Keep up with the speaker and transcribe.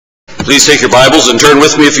Please take your Bibles and turn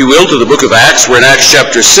with me, if you will, to the book of Acts. We're in Acts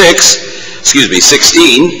chapter 16,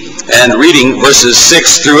 and reading verses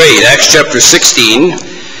 6 through 8. Acts chapter 16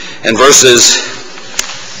 and verses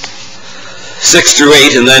 6 through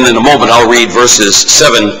 8, and then in a moment I'll read verses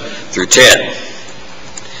 7 through 10.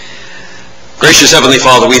 Gracious Heavenly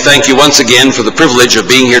Father, we thank you once again for the privilege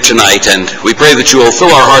of being here tonight, and we pray that you will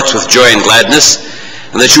fill our hearts with joy and gladness,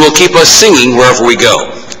 and that you will keep us singing wherever we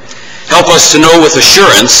go. Help us to know with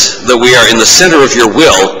assurance that we are in the center of your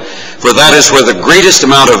will, for that is where the greatest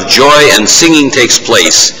amount of joy and singing takes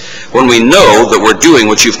place, when we know that we're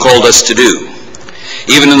doing what you've called us to do.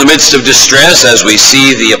 Even in the midst of distress, as we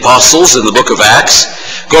see the apostles in the book of Acts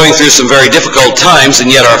going through some very difficult times,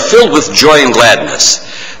 and yet are filled with joy and gladness.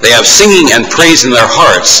 They have singing and praise in their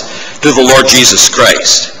hearts to the Lord Jesus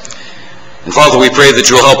Christ. And Father, we pray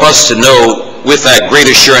that you'll help us to know with that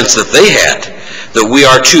great assurance that they had, that we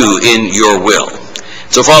are too in your will.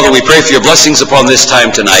 So Father, we pray for your blessings upon this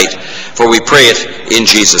time tonight, for we pray it in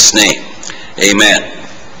Jesus' name. Amen.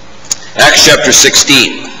 Acts chapter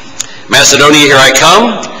 16. Macedonia, here I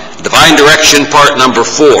come. Divine direction, part number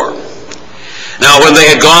 4. Now when they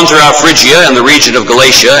had gone throughout Phrygia and the region of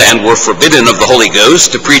Galatia, and were forbidden of the Holy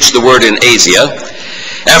Ghost to preach the word in Asia,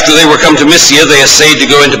 after they were come to Mysia, they essayed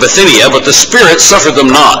to go into Bithynia, but the Spirit suffered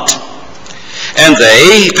them not. And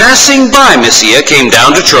they, passing by Mysia, came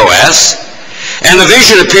down to Troas, and a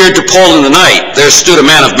vision appeared to Paul in the night. There stood a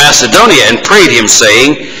man of Macedonia and prayed him,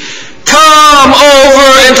 saying, "Come over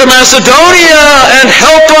into Macedonia and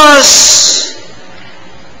help us."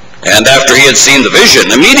 And after he had seen the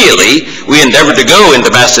vision, immediately we endeavored to go into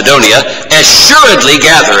Macedonia, assuredly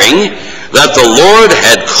gathering that the Lord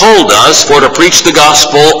had called us for to preach the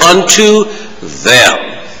gospel unto them.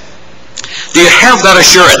 Do you have that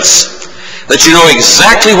assurance? That you know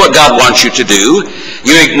exactly what God wants you to do,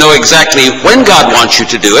 you know exactly when God wants you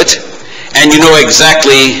to do it, and you know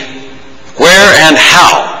exactly where and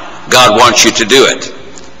how God wants you to do it.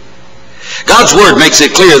 God's Word makes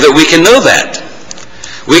it clear that we can know that.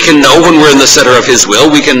 We can know when we're in the center of His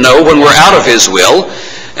will, we can know when we're out of His will,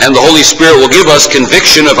 and the Holy Spirit will give us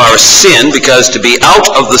conviction of our sin, because to be out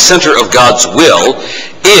of the center of God's will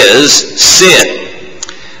is sin.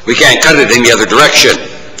 We can't cut it any other direction.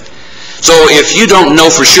 So if you don't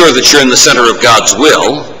know for sure that you're in the center of God's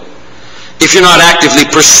will, if you're not actively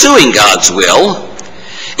pursuing God's will,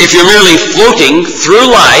 if you're merely floating through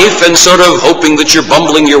life and sort of hoping that you're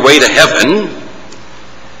bumbling your way to heaven,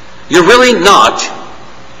 you're really not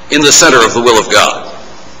in the center of the will of God.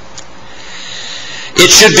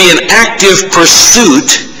 It should be an active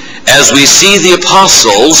pursuit, as we see the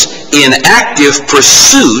apostles in active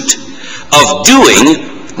pursuit of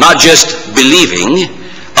doing, not just believing,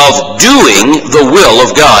 of doing the will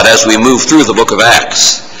of God as we move through the book of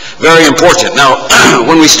Acts. Very important. Now,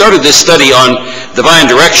 when we started this study on divine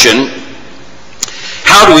direction,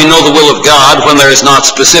 how do we know the will of God when there is not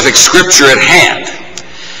specific scripture at hand?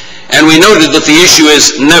 And we noted that the issue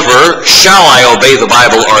is never, shall I obey the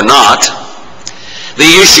Bible or not? The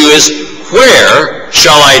issue is, where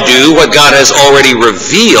shall I do what God has already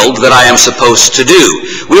revealed that I am supposed to do?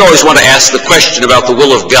 We always want to ask the question about the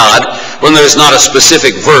will of God when there's not a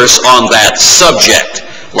specific verse on that subject.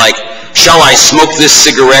 Like, shall I smoke this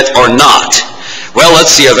cigarette or not? Well,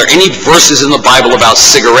 let's see, are there any verses in the Bible about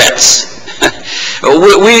cigarettes?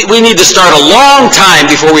 we need to start a long time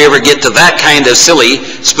before we ever get to that kind of silly,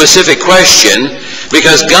 specific question,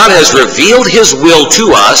 because God has revealed His will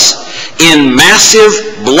to us in massive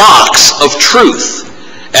blocks of truth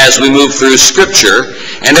as we move through Scripture,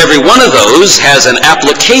 and every one of those has an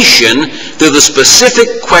application to the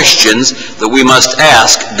specific questions that we must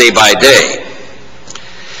ask day by day.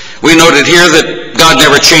 We noted here that God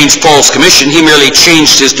never changed Paul's commission. He merely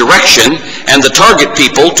changed his direction and the target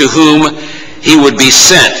people to whom he would be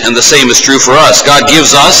sent, and the same is true for us. God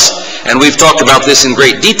gives us, and we've talked about this in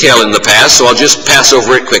great detail in the past, so I'll just pass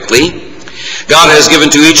over it quickly. God has given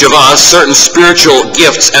to each of us certain spiritual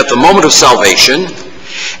gifts at the moment of salvation,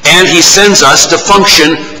 and He sends us to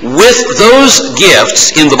function with those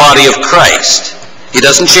gifts in the body of Christ. He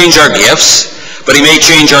doesn't change our gifts, but He may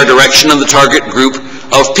change our direction and the target group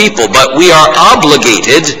of people. But we are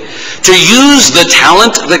obligated to use the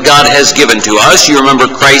talent that God has given to us. You remember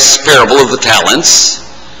Christ's parable of the talents.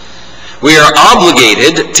 We are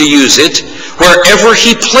obligated to use it wherever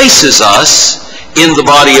He places us in the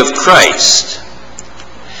body of Christ.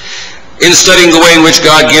 In studying the way in which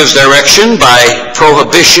God gives direction by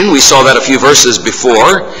prohibition, we saw that a few verses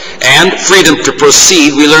before, and freedom to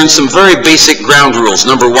proceed, we learned some very basic ground rules.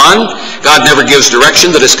 Number one, God never gives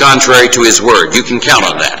direction that is contrary to His Word. You can count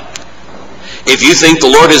on that. If you think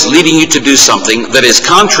the Lord is leading you to do something that is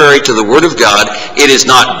contrary to the Word of God, it is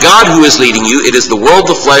not God who is leading you, it is the world,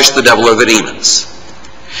 the flesh, the devil, or the demons.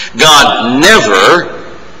 God never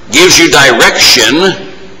gives you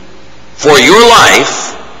direction for your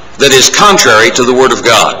life that is contrary to the Word of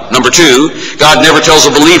God. Number two, God never tells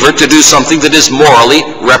a believer to do something that is morally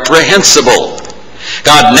reprehensible.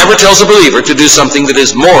 God never tells a believer to do something that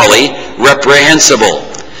is morally reprehensible.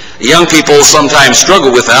 Young people sometimes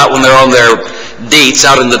struggle with that when they're on their dates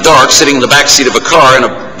out in the dark, sitting in the back seat of a car in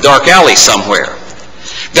a dark alley somewhere.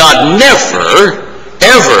 God never,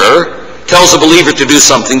 ever tells a believer to do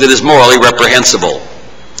something that is morally reprehensible.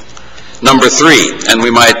 Number three, and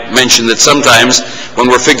we might mention that sometimes when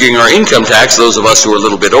we're figuring our income tax, those of us who are a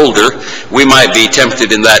little bit older, we might be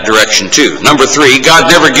tempted in that direction too. Number three,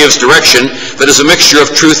 God never gives direction that is a mixture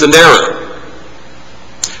of truth and error.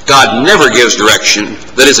 God never gives direction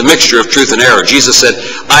that is a mixture of truth and error. Jesus said,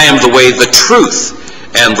 I am the way, the truth,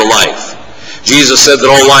 and the life. Jesus said that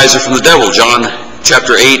all lies are from the devil, John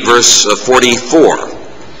chapter 8, verse 44.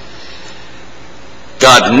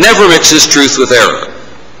 God never mixes truth with error.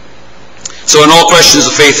 So in all questions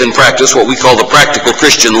of faith and practice, what we call the practical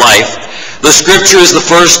Christian life, the Scripture is the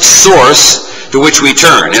first source to which we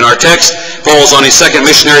turn. In our text, Paul's on his second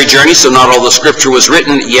missionary journey, so not all the Scripture was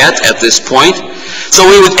written yet at this point. So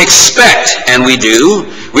we would expect, and we do,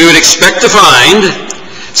 we would expect to find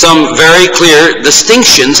some very clear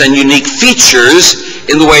distinctions and unique features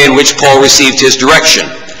in the way in which Paul received his direction.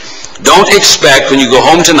 Don't expect when you go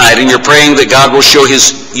home tonight and you're praying that God will show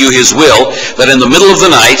you his will, that in the middle of the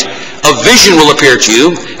night a vision will appear to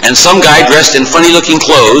you and some guy dressed in funny-looking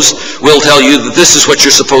clothes will tell you that this is what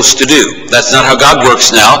you're supposed to do. That's not how God works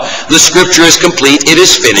now. The Scripture is complete. It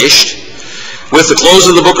is finished. With the close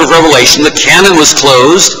of the book of Revelation, the canon was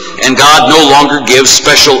closed, and God no longer gives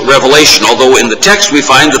special revelation. Although in the text we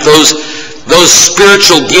find that those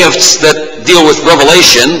spiritual gifts that deal with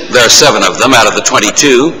revelation, there are 7 of them out of the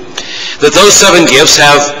 22, that those 7 gifts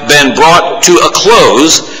have been brought to a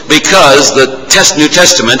close because the New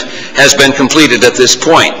Testament has been completed at this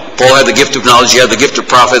point. Paul had the gift of knowledge, he had the gift of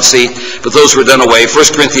prophecy, but those were done away.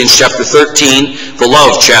 1 Corinthians chapter 13, the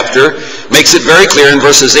love chapter, makes it very clear in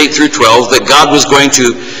verses 8 through 12 that God was going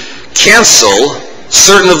to cancel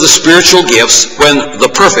certain of the spiritual gifts when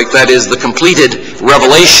the perfect, that is, the completed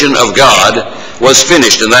revelation of God was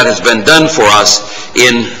finished, and that has been done for us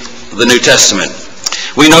in the New Testament.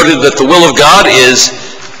 We noted that the will of God is,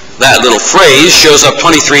 that little phrase shows up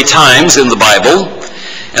 23 times in the Bible,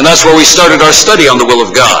 and that's where we started our study on the will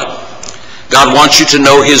of God. God wants you to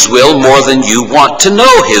know his will more than you want to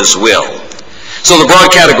know his will. So the broad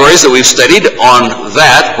categories that we've studied on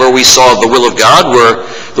that, where we saw the will of God, were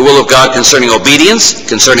the will of God concerning obedience,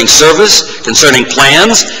 concerning service, concerning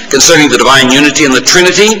plans, concerning the divine unity in the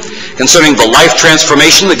Trinity, concerning the life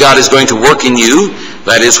transformation that God is going to work in you.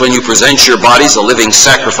 That is, when you present your bodies a living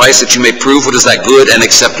sacrifice, that you may prove what is that good and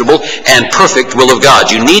acceptable and perfect will of God.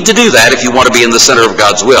 You need to do that if you want to be in the center of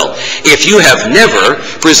God's will. If you have never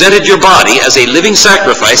presented your body as a living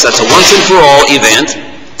sacrifice, that's a once and for all event.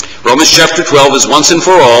 Romans chapter 12 is once and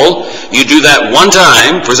for all. You do that one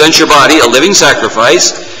time, present your body a living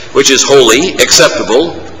sacrifice, which is holy,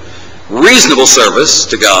 acceptable, reasonable service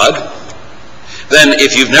to God. Then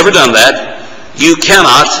if you've never done that, you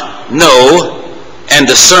cannot know and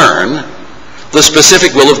discern the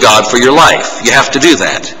specific will of God for your life. You have to do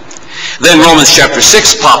that. Then Romans chapter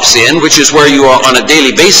 6 pops in, which is where you are on a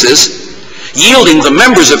daily basis yielding the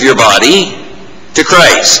members of your body to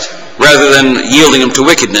Christ, rather than yielding them to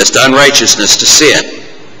wickedness, to unrighteousness, to sin.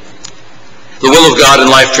 The will of God in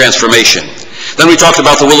life transformation. Then we talked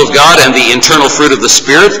about the will of God and the internal fruit of the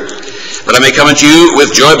Spirit, that I may come unto you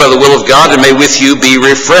with joy by the will of God, and may with you be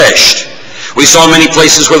refreshed. We saw many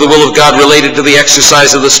places where the will of God related to the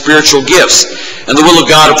exercise of the spiritual gifts. And the will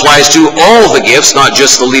of God applies to all the gifts, not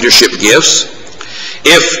just the leadership gifts.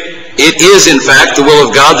 If it is, in fact, the will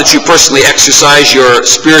of God that you personally exercise your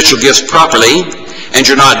spiritual gifts properly, and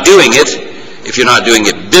you're not doing it, if you're not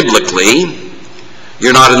doing it biblically,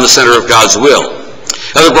 you're not in the center of God's will.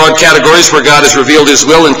 Other broad categories where God has revealed his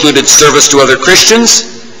will included service to other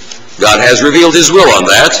Christians. God has revealed his will on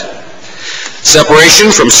that.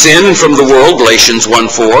 Separation from sin and from the world, Galatians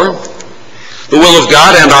 1:4. The will of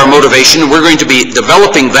God and our motivation, we're going to be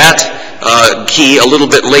developing that key a little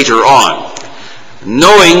bit later on.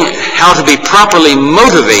 Knowing how to be properly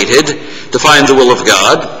motivated to find the will of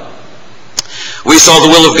God. We saw the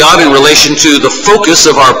will of God in relation to the focus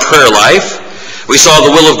of our prayer life. We saw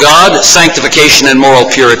the will of God, sanctification and moral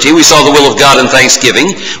purity. We saw the will of God in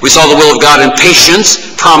thanksgiving. We saw the will of God in patience,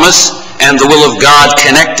 promise, and the will of God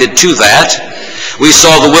connected to that. We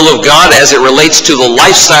saw the will of God as it relates to the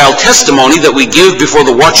lifestyle testimony that we give before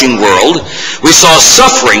the watching world. We saw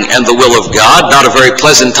suffering and the will of God, not a very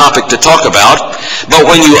pleasant topic to talk about, but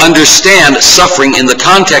when you understand suffering in the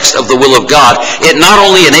context of the will of God, it not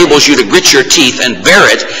only enables you to grit your teeth and bear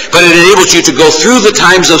it, but it enables you to go through the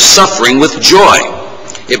times of suffering with joy.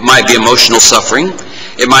 It might be emotional suffering.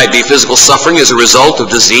 It might be physical suffering as a result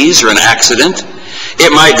of disease or an accident.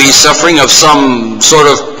 It might be suffering of some sort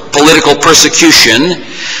of political persecution.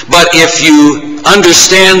 But if you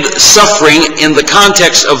understand suffering in the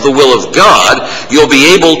context of the will of God, you'll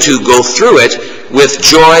be able to go through it with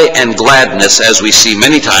joy and gladness, as we see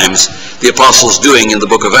many times the apostles doing in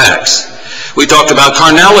the book of Acts. We talked about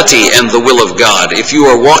carnality and the will of God. If you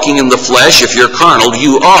are walking in the flesh, if you're carnal,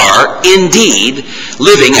 you are indeed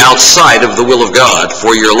living outside of the will of God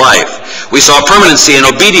for your life. We saw permanency and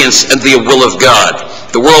obedience and the will of God.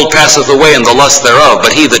 The world passeth away and the lust thereof,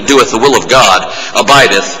 but he that doeth the will of God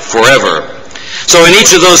abideth forever. So in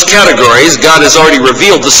each of those categories, God has already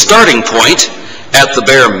revealed the starting point at the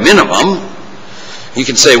bare minimum. You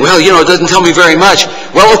can say, well, it doesn't tell me very much.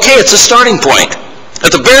 Well, okay, it's a starting point.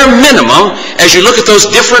 At the bare minimum, as you look at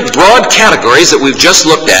those different broad categories that we've just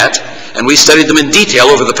looked at, and we studied them in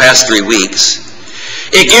detail over the past 3 weeks,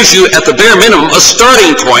 it gives you, at the bare minimum, a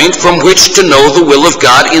starting point from which to know the will of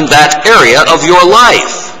God in that area of your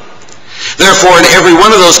life. Therefore, in every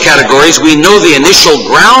one of those categories, we know the initial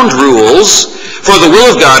ground rules for the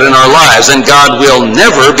will of God in our lives, and God will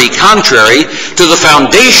never be contrary to the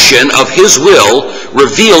foundation of his will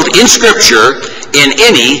revealed in Scripture in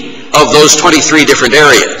any of those 23 different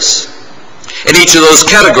areas. In each of those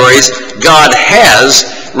categories, God has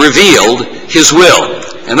revealed his will.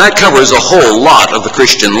 And that covers a whole lot of the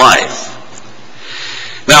Christian life.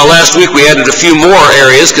 Now, last week we added a few more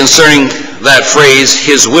areas concerning that phrase,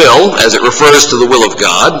 his will, as it refers to the will of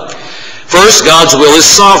God. First, God's will is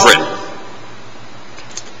sovereign.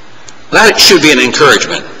 That should be an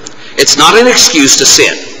encouragement. It's not an excuse to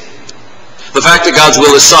sin. The fact that God's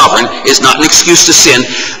will is sovereign is not an excuse to sin.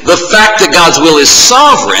 The fact that God's will is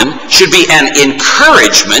sovereign should be an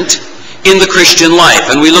encouragement in the Christian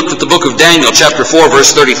life. And we looked at the book of Daniel, chapter 4,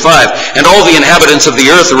 verse 35. And all the inhabitants of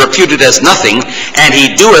the earth are reputed as nothing, and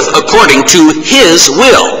he doeth according to his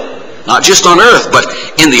will. Not just on earth, but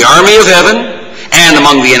in the army of heaven, and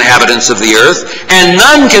among the inhabitants of the earth. And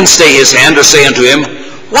none can stay his hand or say unto him,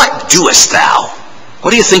 what doest thou?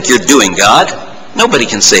 What do you think you're doing, God? Nobody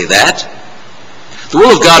can say that. The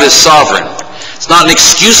will of God is sovereign. It's not an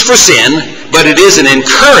excuse for sin, but it is an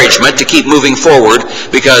encouragement to keep moving forward,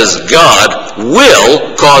 because God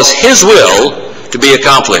will cause his will to be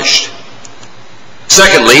accomplished.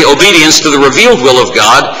 Secondly, obedience to the revealed will of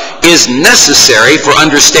God is necessary for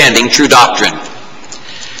understanding true doctrine.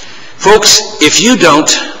 Folks, if you don't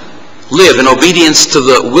live in obedience to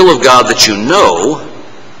the will of God that you know,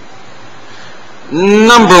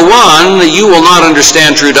 number one, you will not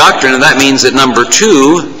understand true doctrine, and that means that number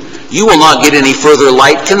two, you will not get any further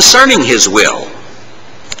light concerning his will.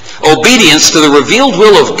 Obedience to the revealed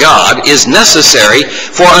will of God is necessary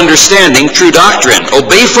for understanding true doctrine.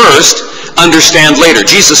 Obey first, understand later.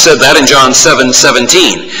 Jesus said that in John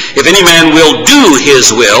 7:17. If any man will do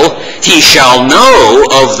his will, he shall know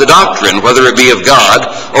of the doctrine, whether it be of God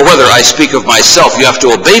or whether I speak of myself. You have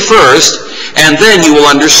to obey first, and then you will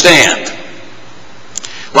understand.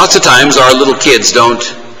 Lots of times our little kids don't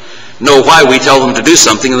know why we tell them to do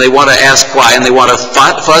something, and they want to ask why, and they want to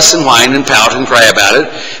fuss and whine and pout and cry about it,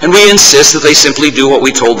 and we insist that they simply do what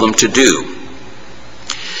we told them to do.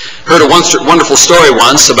 Heard a wonderful story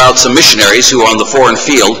once about some missionaries who were on the foreign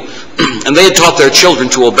field, and they had taught their children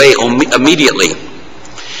to obey immediately.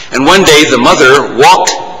 And one day the mother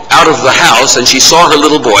walked out of the house, and she saw her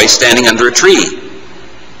little boy standing under a tree.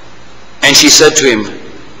 And she said to him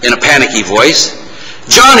in a panicky voice,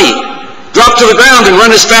 "Johnny, drop to the ground and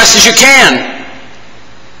run as fast as you can."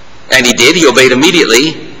 And he did. He obeyed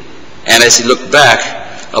immediately. And as he looked back,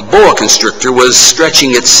 a boa constrictor was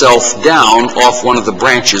stretching itself down off one of the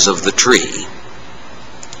branches of the tree.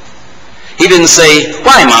 He didn't say,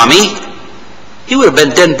 "Why, Mommy?" He would have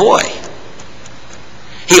been a dead boy.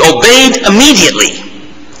 He obeyed immediately.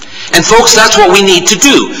 And folks, that's what we need to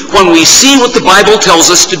do. When we see what the Bible tells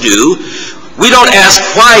us to do, we don't ask,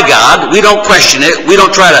 "Why, God?" We don't question it. We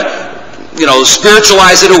don't try to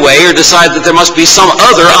spiritualize it away or decide that there must be some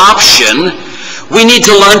other option. We need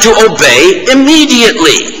to learn to obey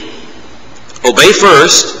immediately. Obey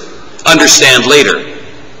first, understand later.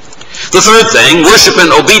 The third thing, worship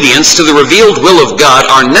and obedience to the revealed will of God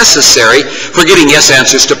are necessary for getting yes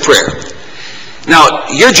answers to prayer. Now,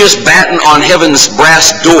 you're just batting on heaven's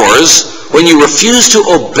brass doors when you refuse to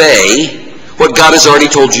obey what God has already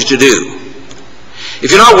told you to do.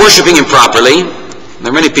 If you're not worshiping Him properly,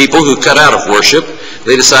 there are many people who cut out of worship.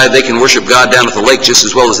 They decide they can worship God down at the lake just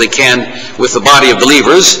as well as they can with the body of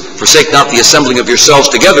believers. Forsake not the assembling of yourselves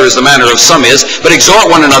together as the manner of some is, but exhort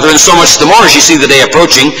one another, and so much the more as you see the day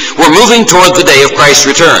approaching. We're moving toward the day of Christ's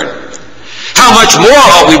return. How much more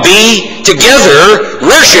ought we be together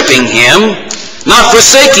worshiping Him, not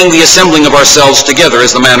forsaking the assembling of ourselves together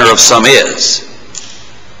as the manner of some is.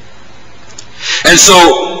 And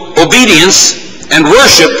so obedience and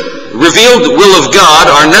worship, revealed will of God,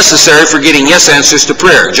 are necessary for getting yes answers to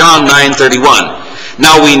prayer. John 9:31.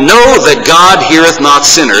 Now we know that God heareth not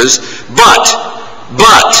sinners, but,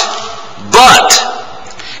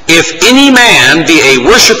 if any man be a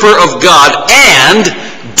worshiper of God and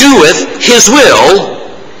doeth His will,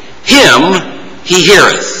 him He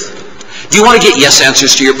heareth. Do you want to get yes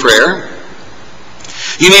answers to your prayer?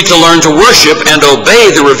 You need to learn to worship and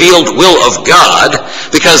obey the revealed will of God,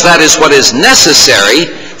 because that is what is necessary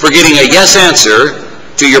for getting a yes answer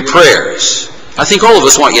to your prayers. I think all of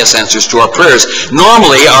us want yes answers to our prayers.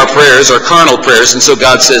 Normally our prayers are carnal prayers, and so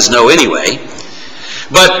God says no anyway.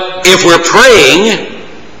 But if we're praying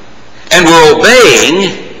and we're obeying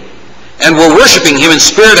and we're worshiping Him in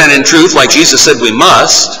spirit and in truth, like Jesus said we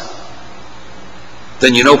must,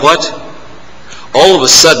 then you know what? All of a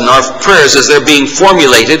sudden our prayers, as they're being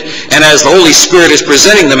formulated and as the Holy Spirit is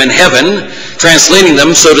presenting them in heaven, translating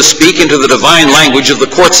them, so to speak, into the divine language of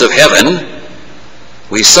the courts of heaven,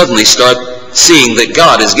 we suddenly start seeing that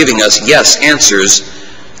God is giving us yes answers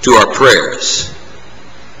to our prayers.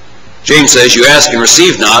 James says, you ask and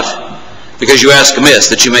receive not, because you ask amiss,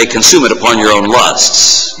 that you may consume it upon your own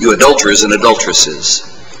lusts, you adulterers and adulteresses.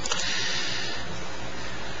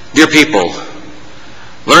 Dear people,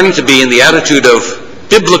 learning to be in the attitude of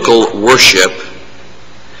biblical worship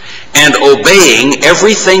and obeying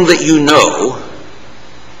everything that you know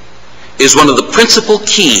is one of the principal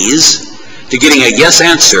keys to getting a yes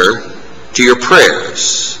answer to your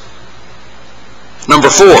prayers. Number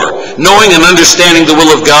 4, knowing and understanding the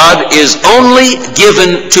will of God is only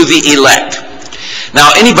given to the elect.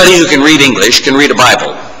 Now, anybody who can read English can read a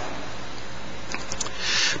Bible.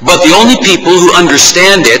 But the only people who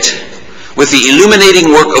understand it with the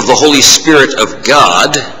illuminating work of the Holy Spirit of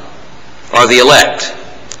God are the elect.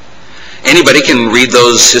 Anybody can read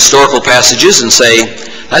those historical passages and say,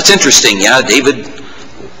 that's interesting, yeah, David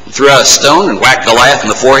threw out a stone and whacked Goliath in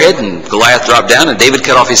the forehead, and Goliath dropped down and David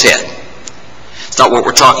cut off his head. It's not what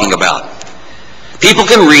we're talking about. People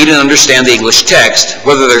can read and understand the English text,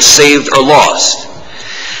 whether they're saved or lost.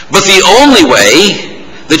 But the only way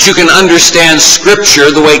that you can understand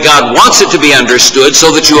Scripture the way God wants it to be understood,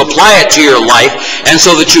 so that you apply it to your life, and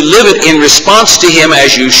so that you live it in response to Him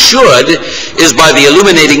as you should, is by the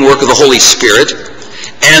illuminating work of the Holy Spirit.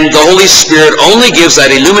 And the Holy Spirit only gives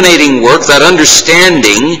that illuminating work, that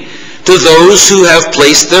understanding, to those who have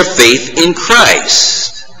placed their faith in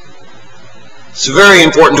Christ. It's very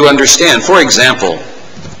important to understand. For example,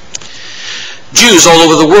 Jews all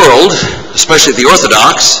over the world, especially the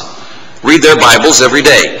Orthodox, read their Bibles every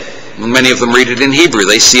day. Many of them read it in Hebrew.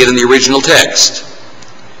 They see it in the original text.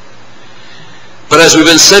 But as we've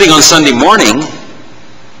been studying on Sunday morning,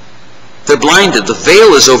 they're blinded. The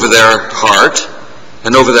veil is over their heart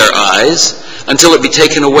and over their eyes until it be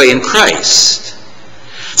taken away in Christ.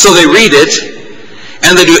 So they read it,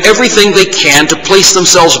 and they do everything they can to place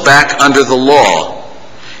themselves back under the law.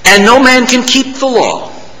 And no man can keep the law.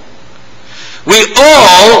 We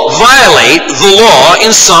all violate the law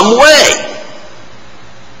in some way.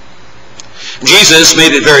 Jesus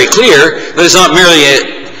made it very clear that it's not merely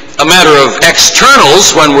a matter of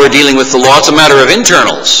externals when we're dealing with the law, it's a matter of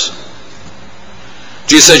internals.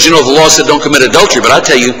 Jesus said, you know, the law said don't commit adultery, but I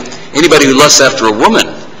tell you, anybody who lusts after a woman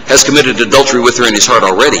has committed adultery with her in his heart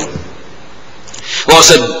already. The law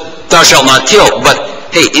said, thou shalt not kill,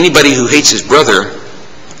 but hey, anybody who hates his brother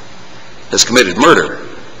has committed murder.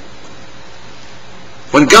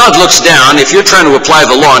 When God looks down, if you're trying to apply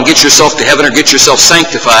the law and get yourself to heaven or get yourself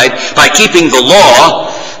sanctified by keeping the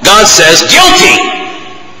law, God says, guilty!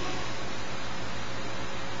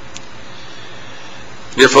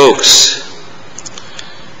 Dear folks,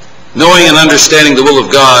 knowing and understanding the will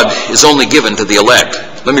of God is only given to the elect.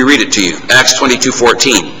 Let me read it to you. Acts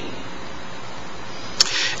 22:14.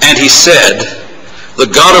 And he said, the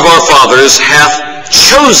God of our fathers hath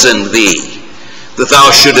chosen thee, that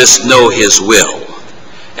thou shouldest know his will,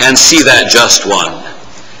 and see that just one,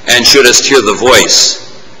 and shouldest hear the voice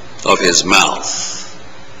of his mouth.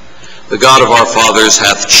 The God of our fathers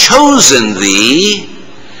hath chosen thee,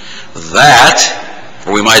 that,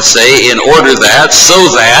 or we might say, in order that, so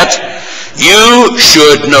that You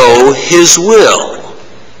should know his will.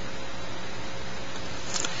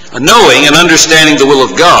 Knowing and understanding the will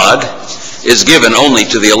of God is given only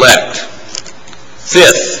to the elect.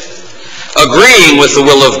 Fifth, agreeing with the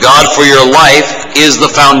will of God for your life is the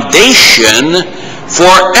foundation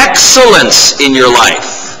for excellence in your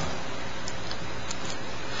life.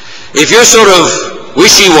 If you're sort of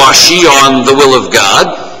wishy-washy on the will of God,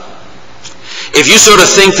 if you sort of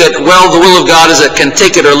think that, well, the will of God is it can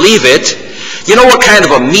take it or leave it, you know what kind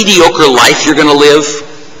of a mediocre life you're going to live?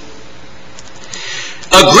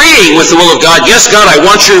 Agreeing with the will of God, yes, God, I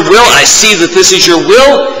want your will. I see that this is your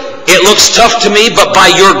will. It looks tough to me, but by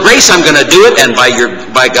your grace I'm going to do it, and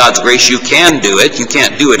by God's grace you can do it. You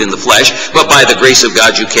can't do it in the flesh, but by the grace of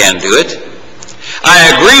God you can do it.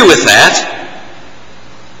 I agree with that.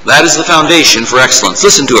 That is the foundation for excellence.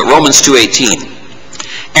 Listen to it, Romans 2:18.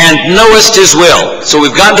 And knowest his will. So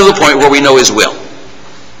we've gotten to the point where we know his will.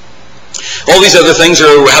 All these other things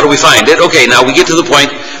are, how do we find it? Okay, now we get to the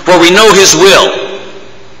point where we know his will.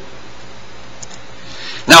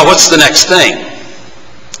 Now what's the next thing?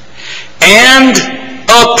 And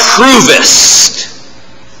approvest.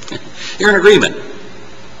 You're in agreement.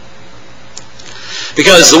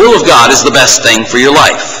 Because the will of God is the best thing for your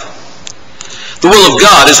life. The will of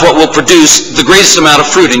God is what will produce the greatest amount of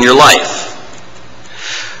fruit in your life.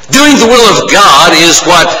 Doing the will of God is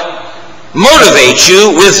what motivates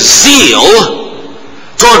you with zeal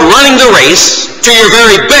toward running the race to your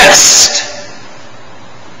very best.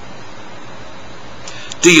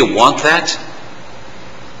 Do you want that?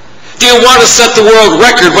 Do you want to set the world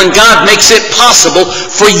record when God makes it possible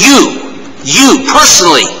for you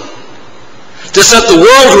personally, to set the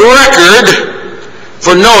world record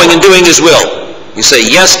for knowing and doing his will? You say,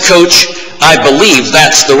 yes, Coach, I believe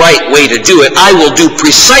that's the right way to do it. I will do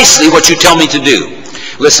precisely what you tell me to do.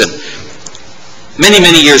 Listen, many,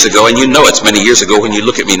 many years ago, and you know it's many years ago when you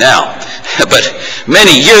look at me now, but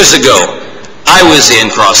many years ago, I was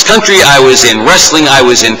in cross country, I was in wrestling, I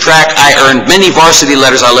was in track. I earned many varsity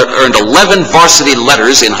letters. I earned 11 varsity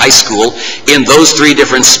letters in high school in those 3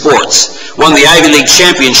 different sports. Won the Ivy League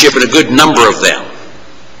championship in a good number of them.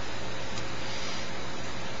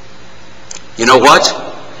 You know what?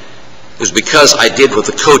 It was because I did what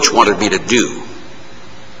the coach wanted me to do.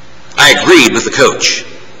 I agreed with the coach.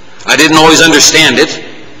 I didn't always understand it.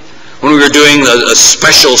 When we were doing a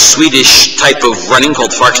special Swedish type of running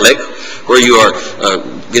called fartlek, where you are,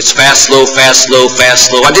 it's fast, slow, fast, slow,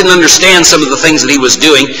 fast, slow. I didn't understand some of the things that he was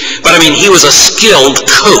doing, but I mean, he was a skilled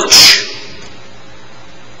coach.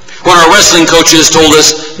 When our wrestling coaches told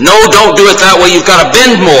us, no, don't do it that way, you've got to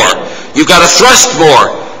bend more, you've got to thrust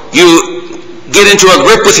more, you get into a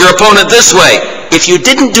grip with your opponent this way. If you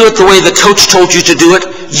didn't do it the way the coach told you to do it,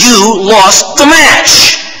 you lost the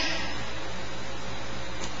match.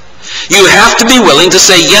 You have to be willing to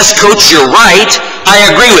say, yes, coach, you're right.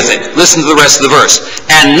 I agree with it. Listen to the rest of the verse.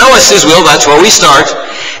 And knowest his will, that's where we start,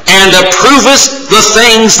 and approvest the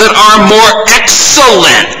things that are more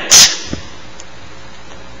excellent.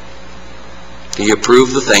 Do you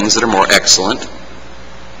approve the things that are more excellent?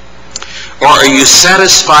 Or are you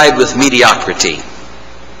satisfied with mediocrity?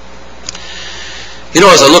 You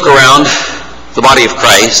know, as I look around the body of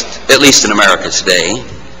Christ, at least in America today,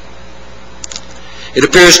 it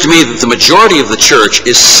appears to me that the majority of the church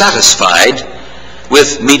is satisfied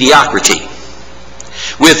with mediocrity,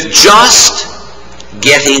 with just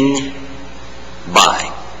getting by.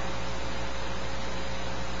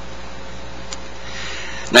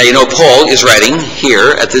 Now, you know, Paul is writing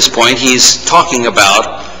here at this point, he's talking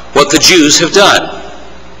about what the Jews have done.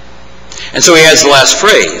 And so he has the last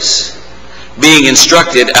phrase, being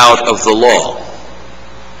instructed out of the law.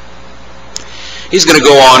 He's going to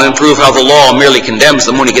go on and prove how the law merely condemns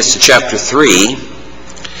them when he gets to chapter 3.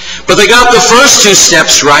 But they got the first 2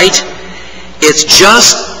 steps right. It's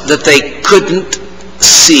just that they couldn't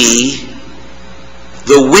see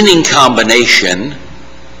the winning combination,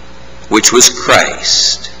 which was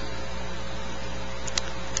Christ.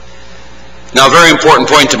 Now, a very important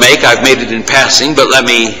point to make. I've made it in passing, but let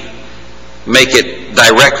me make it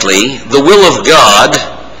directly. The will of God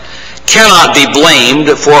cannot be blamed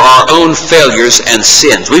for our own failures and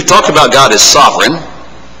sins. We've talked about God as sovereign,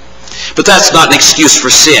 but that's not an excuse for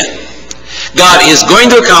sin. God is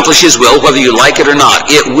going to accomplish his will, whether you like it or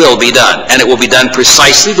not. It will be done, and it will be done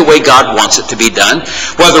precisely the way God wants it to be done,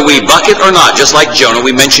 whether we buck it or not. Just like Jonah,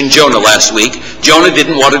 we mentioned Jonah last week. Jonah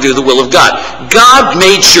didn't want to do the will of God. God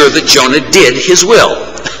made sure that Jonah did his will.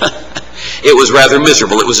 It was rather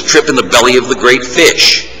miserable. It was a trip in the belly of the great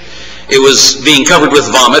fish. It was being covered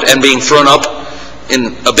with vomit and being thrown up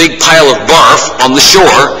in a big pile of barf on the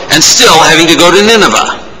shore and still having to go to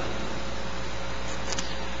Nineveh.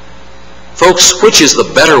 Folks, which is the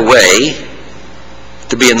better way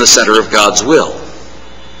to be in the center of God's will?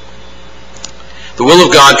 The will of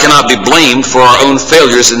God cannot be blamed for our own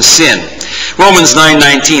failures and sin. Romans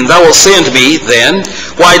 9:19, thou wilt say unto me, then,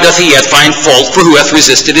 why doth he yet find fault, for who hath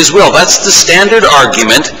resisted his will? That's the standard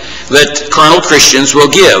argument that carnal Christians will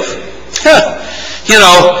give.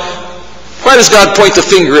 Why does God point the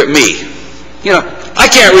finger at me? I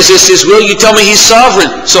can't resist his will. You tell me he's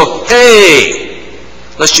sovereign. So, hey,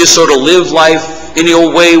 let's just sort of live life any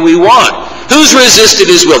old way we want. Who's resisted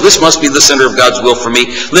his will? This must be the center of God's will for me,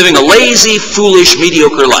 living a lazy, foolish,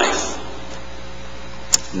 mediocre life.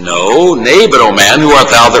 No, nay, but, O man, who art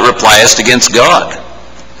thou that repliest against God?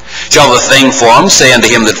 Shall the thing formed say unto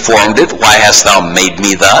him that formed it, why hast thou made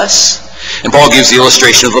me thus? And Paul gives the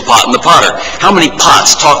illustration of the pot and the potter. How many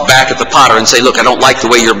pots talk back at the potter and say, look, I don't like the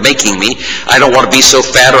way you're making me. I don't want to be so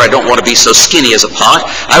fat, or I don't want to be so skinny as a pot.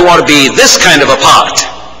 I want to be this kind of a pot.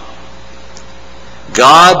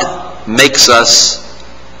 God makes us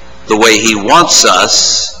the way he wants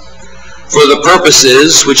us for the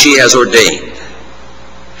purposes which he has ordained.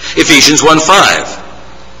 Ephesians 1:5.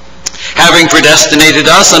 Having predestinated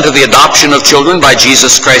us unto the adoption of children by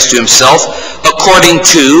Jesus Christ to himself, according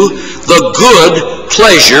to the good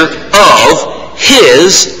pleasure of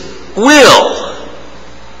his will.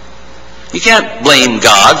 You can't blame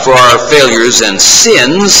God for our failures and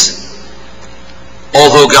sins,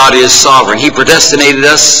 although God is sovereign. He predestinated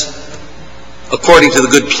us according to the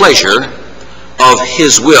good pleasure of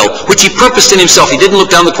his will, which he purposed in himself. He didn't look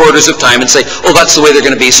down the corridors of time and say, oh, that's the way they're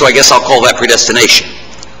going to be, so I guess I'll call that predestination.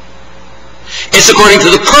 It's according to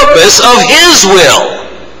the purpose of his will.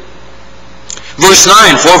 Verse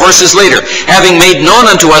 9, 4 verses later, having made known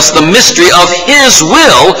unto us the mystery of his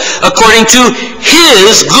will, according to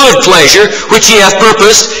his good pleasure, which he hath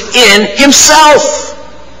purposed in himself.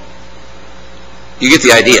 You get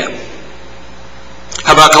the idea.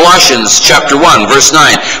 How about Colossians chapter 1, verse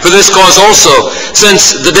 9? For this cause also,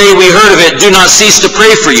 since the day we heard of it, do not cease to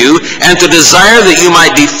pray for you, and to desire that you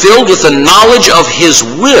might be filled with the knowledge of his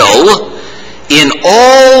will, in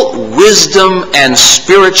all wisdom and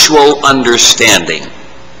spiritual understanding.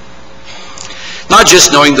 Not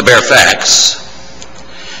just knowing the bare facts,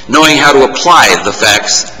 knowing how to apply the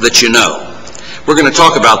facts that you know. We're going to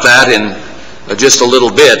talk about that in just a little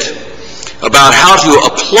bit, about how to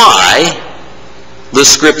apply the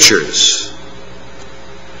Scriptures.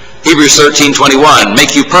 Hebrews 13:21,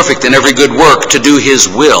 make you perfect in every good work to do his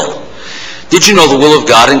will. Did you know the will of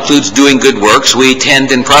God includes doing good works? We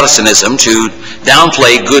tend in Protestantism to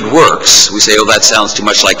downplay good works. We say, oh, that sounds too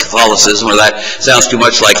much like Catholicism, or that sounds too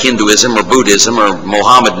much like Hinduism or Buddhism or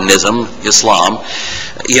Mohammedanism, Islam.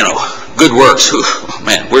 Good works.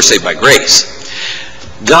 Man, we're saved by grace.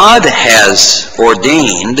 God has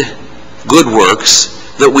ordained good works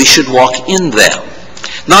that we should walk in them.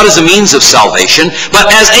 Not as a means of salvation,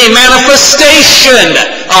 but as a manifestation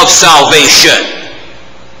of salvation.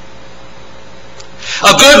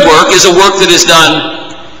 A good work is a work that is done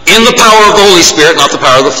in the power of the Holy Spirit, not the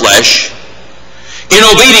power of the flesh, in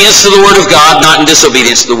obedience to the Word of God, not in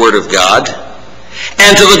disobedience to the Word of God,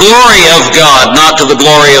 and to the glory of God, not to the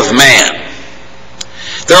glory of man.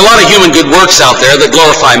 There are a lot of human good works out there that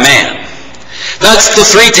glorify man. That's the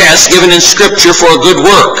three tests given in Scripture for a good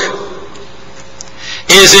work.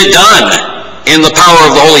 Is it done in the power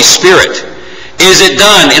of the Holy Spirit? Is it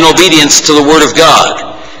done in obedience to the Word of God?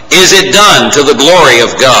 Is it done to the glory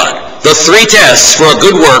of God? The three tests for a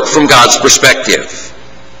good work from God's perspective.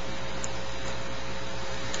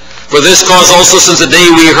 For this cause also, since the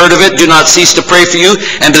day we heard of it, do not cease to pray for you,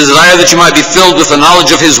 and to desire that you might be filled with the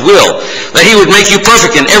knowledge of his will, that he would make you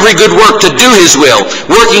perfect in every good work to do his will,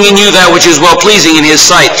 working in you that which is well-pleasing in his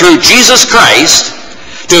sight, through Jesus Christ,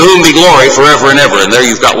 to whom be glory forever and ever. And there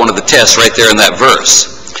you've got one of the tests right there in that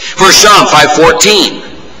verse. 1 John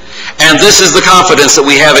 5:14. And this is the confidence that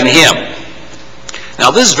we have in him. Now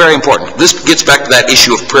this is very important. This gets back to that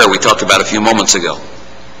issue of prayer we talked about a few moments ago.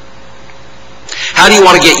 How do you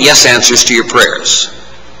want to get yes answers to your prayers?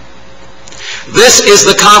 This is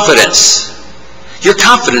the confidence. You're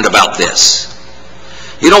confident about this.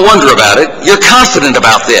 You don't wonder about it. You're confident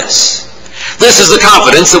about this. This is the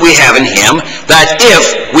confidence that we have in him, that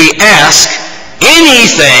if we ask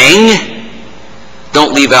anything,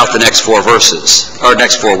 don't leave out the next four verses, or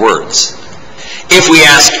next four words. If we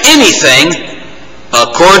ask anything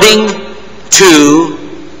according to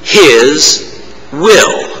his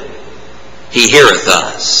will, he heareth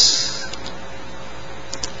us.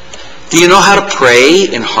 Do you know how to pray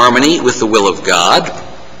in harmony with the will of God?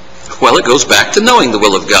 Well, it goes back to knowing the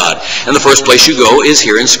will of God. And the first place you go is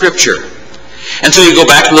here in Scripture. And so you go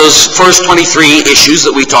back to those first 23 issues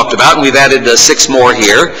that we talked about, and we've added 6 more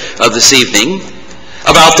here this evening,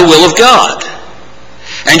 about the will of God.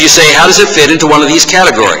 And you say, how does it fit into one of these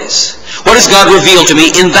categories? What has God revealed to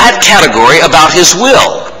me in that category about his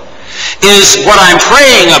will? Is what I'm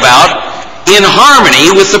praying about in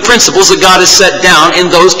harmony with the principles that God has set down in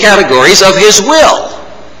those categories of his will?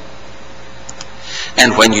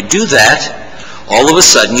 And when you do that, all of a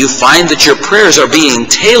sudden you find that your prayers are being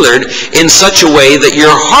tailored in such a way that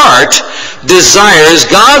your heart desires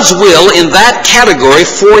God's will in that category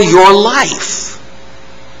for your life.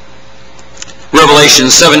 Revelation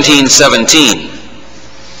 17:17.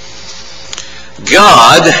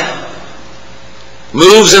 God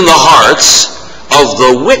moves in the hearts of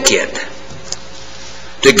the wicked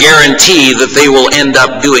to guarantee that they will end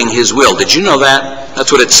up doing his will. Did you know that? That's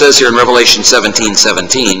what it says here in Revelation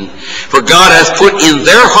 17:17. For God hath put in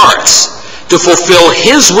their hearts to fulfill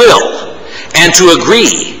his will and to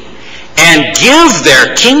agree and give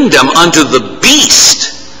their kingdom unto the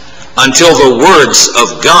beast until the words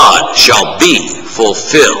of God shall be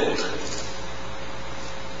fulfilled.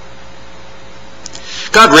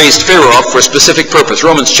 God raised Pharaoh up for a specific purpose.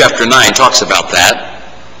 Romans chapter 9 talks about that.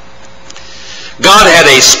 God had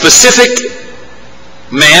a specific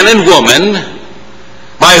man and woman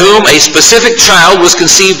by whom a specific child was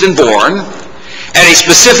conceived and born at a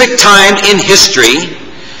specific time in history,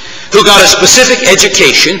 who got a specific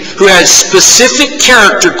education, who had specific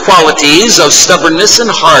character qualities of stubbornness and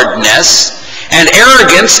hardness and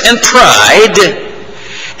arrogance and pride.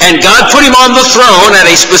 And God put him on the throne at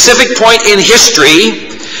a specific point in history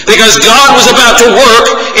because God was about to work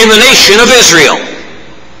in the nation of Israel.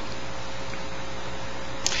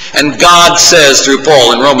 And God says through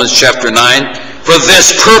Paul in Romans chapter 9, for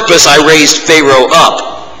this purpose I raised Pharaoh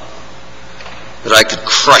up, that I could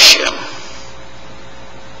crush him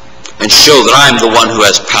and show that I'm the one who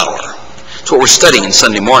has power. That's what we're studying in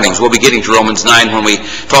Sunday mornings. We'll be getting to Romans 9 when we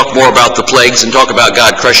talk more about the plagues and talk about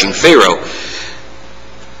God crushing Pharaoh.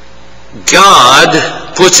 God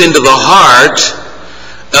puts into the heart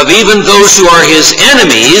of even those who are his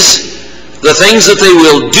enemies the things that they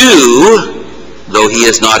will do, though he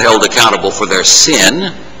is not held accountable for their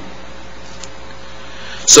sin,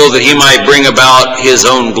 so that he might bring about his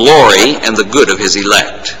own glory and the good of his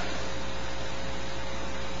elect.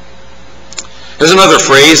 There's another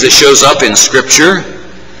phrase that shows up in Scripture,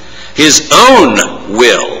 his own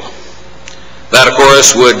will. That, of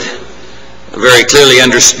course, would very clearly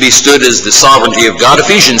be stood as the sovereignty of God.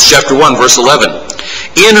 Ephesians chapter 1, verse 11.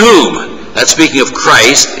 In whom, that's speaking of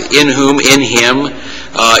Christ, in whom, in him,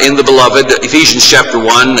 in the beloved. Ephesians chapter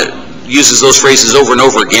 1 uses those phrases over and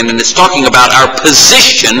over again, and it's talking about our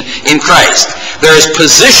position in Christ. There is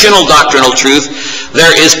positional doctrinal truth.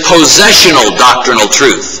 There is possessional doctrinal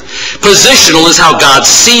truth. Positional is how God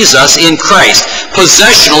sees us in Christ.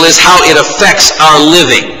 Possessional is how it affects our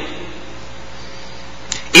living.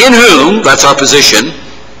 In whom, that's our position,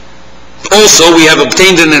 also we have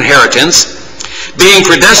obtained an inheritance, being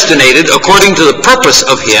predestinated according to the purpose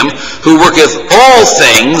of him who worketh all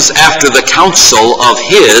things after the counsel of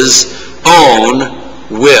his own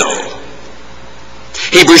will.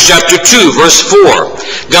 Hebrews chapter 2, verse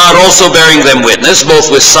 4. God also bearing them witness,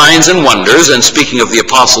 both with signs and wonders, and speaking of the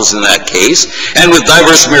apostles in that case, and with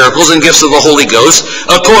diverse miracles and gifts of the Holy Ghost,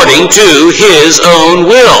 according to his own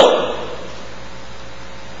will.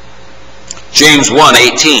 James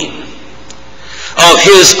 1:18. Of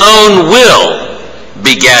his own will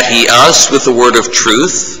begat he us with the word of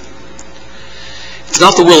truth. It's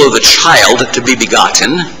not the will of the child to be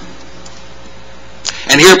begotten.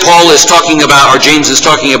 And here Paul is talking about, or James is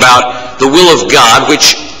talking about, the will of God,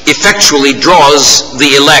 which effectually draws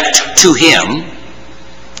the elect to him.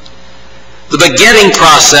 The begetting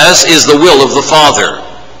process is the will of the Father,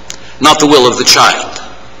 not the will of the child.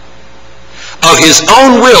 Of his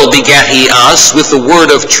own will begat he us with the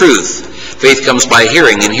word of truth. Faith comes by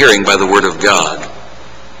hearing, and hearing by the word of God.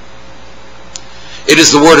 It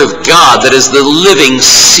is the word of God that is the living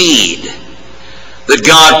seed that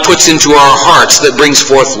God puts into our hearts that brings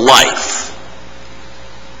forth life.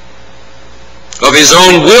 Of his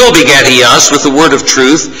own will begat he us with the word of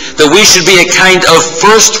truth, that we should be a kind of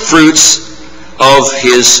first fruits of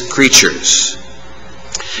his creatures.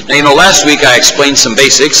 Now, last week I explained some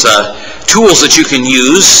basics, tools that you can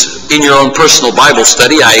use in your own personal Bible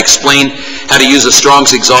study. I explained how to use a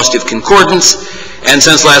Strong's Exhaustive Concordance. And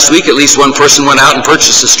since last week, at least one person went out and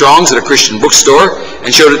purchased the Strong's at a Christian bookstore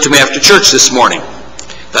and showed it to me after church this morning.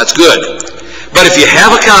 That's good. But if you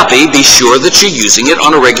have a copy, be sure that you're using it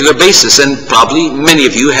on a regular basis. And probably many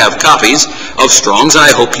of you have copies of Strong's, and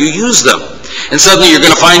I hope you use them. And suddenly you're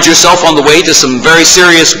going to find yourself on the way to some very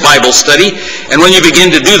serious Bible study. And when you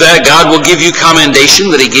begin to do that, God will give you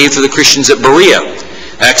commendation that he gave to the Christians at Berea.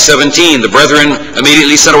 Acts 17, the brethren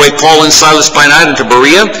immediately sent away Paul and Silas by night into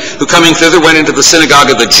Berea, who coming thither went into the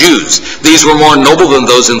synagogue of the Jews. These were more noble than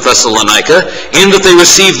those in Thessalonica, in that they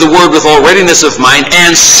received the word with all readiness of mind,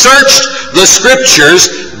 and searched the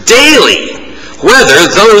Scriptures daily, whether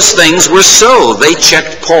those things were so. They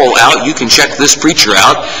checked Paul out. You can check this preacher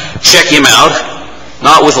out. Check him out,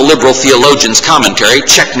 not with a liberal theologian's commentary.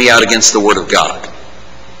 Check me out against the Word of God.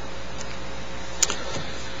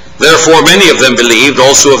 Therefore many of them believed,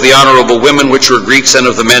 also of the honorable women which were Greeks, and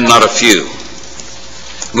of the men not a few.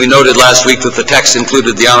 We noted last week that the text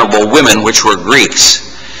included the honorable women which were Greeks.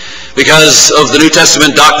 Because of the New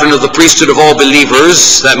Testament doctrine of the priesthood of all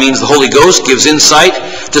believers, that means the Holy Ghost gives insight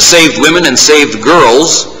to saved women and saved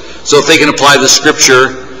girls so that they can apply the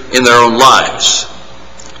Scripture in their own lives.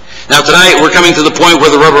 Now tonight we're coming to the point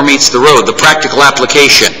where the rubber meets the road, the practical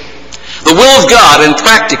application. The will of God and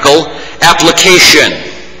practical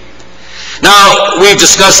application. Now, we've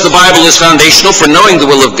discussed the Bible is foundational for knowing the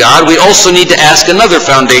will of God. We also need to ask another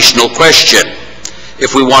foundational question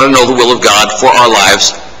if we want to know the will of God for our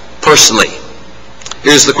lives personally.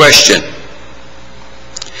 Here's the question.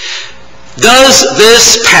 Does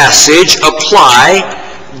this passage apply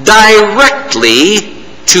directly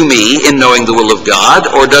to me in knowing the will of God,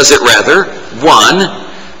 or does it rather,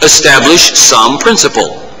 1, establish some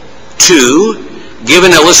principle, 2, give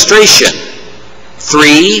an illustration,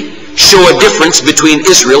 3, show a difference between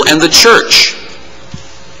Israel and the church?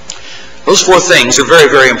 Those 4 things are very,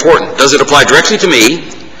 very important. Does it apply directly to me?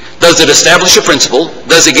 Does it establish a principle?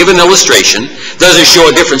 Does it give an illustration? Does it show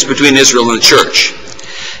a difference between Israel and the church?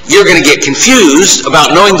 You're going to get confused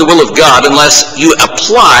about knowing the will of God unless you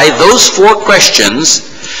apply those 4 questions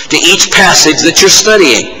to each passage that you're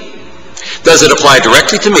studying. Does it apply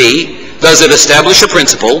directly to me? Does it establish a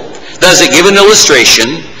principle? Does it give an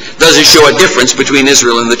illustration? Does it show a difference between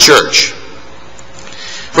Israel and the church?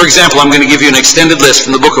 For example, I'm going to give you an extended list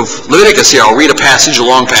from the book of Leviticus here. I'll read a passage, a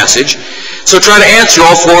long passage. So try to answer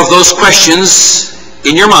all 4 of those questions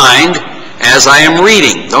in your mind as I am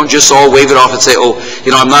reading. Don't just all wave it off and say, oh,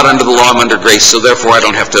 I'm not under the law, I'm under grace, so therefore I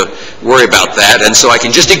don't have to worry about that. And so I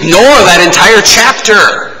can just ignore that entire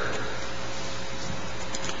chapter.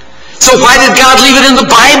 So why did God leave it in the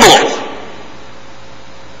Bible?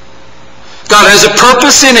 God has a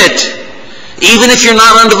purpose in it, even if you're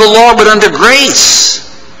not under the law but under grace.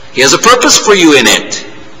 He has a purpose for you in it.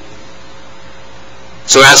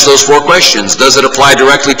 So ask those 4 questions. Does it apply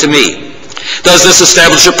directly to me? Does this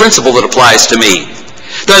establish a principle that applies to me?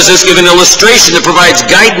 Does this give an illustration that provides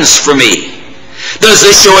guidance for me? Does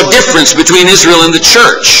this show a difference between Israel and the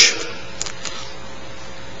church?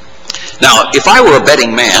 Now, if I were a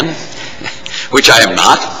betting man, which I am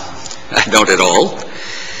not, I don't at all,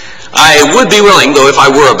 I would be willing, though if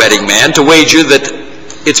I were a betting man, to wager that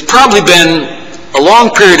it's probably been a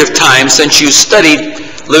long period of time since you studied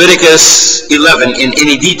Leviticus 11 in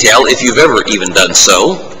any detail, if you've ever even done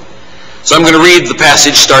so. So I'm going to read the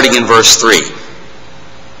passage starting in verse 3.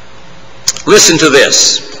 Listen to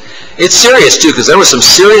this. It's serious too, because there were some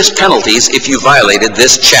serious penalties if you violated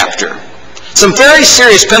this chapter. Some very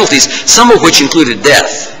serious penalties, some of which included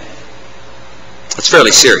death. That's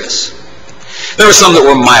fairly serious. There were some that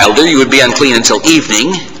were milder. You would be unclean until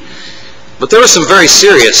evening. But there were some very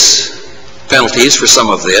serious penalties for some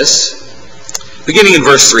of this. Beginning in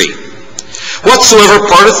verse 3. Whatsoever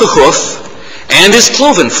parteth the hoof, and is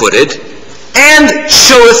cloven-footed, and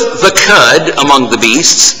showeth the cud among the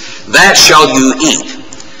beasts, that shall you eat.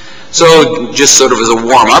 So, just sort of as a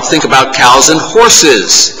warm-up, think about cows and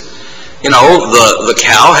horses. The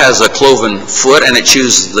cow has a cloven foot and it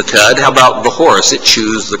chews the cud. How about the horse? It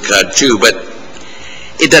chews the cud too, but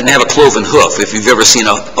it doesn't have a cloven hoof. If you've ever seen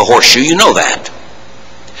a horseshoe, you know that.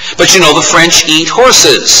 But the French eat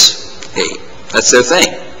horses. Hey, that's their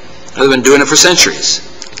thing. They've been doing it for centuries.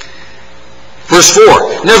 Verse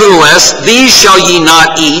 4, nevertheless, these shall ye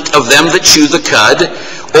not eat of them that chew the cud,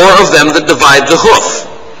 or of them that divide the hoof,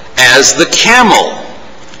 as the camel.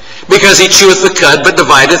 Because he cheweth the cud, but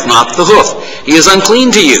divideth not the hoof. He is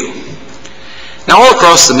unclean to you. Now all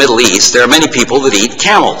across the Middle East, there are many people that eat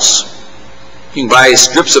camels. You can buy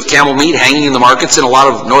strips of camel meat hanging in the markets in a lot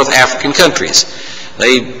of North African countries.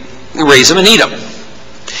 They raise them and eat them.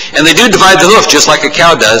 And they do divide the hoof just like a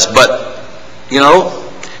cow does, but,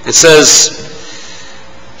 it says,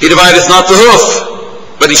 he divideth not the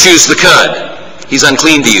hoof, but he chews the cud. He's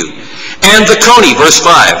unclean to you. And the coney, verse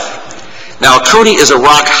 5. Now, a coney is a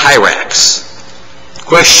rock hyrax.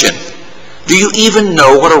 Question, do you even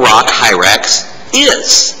know what a rock hyrax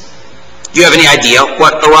is? Do you have any idea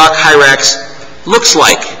what a rock hyrax looks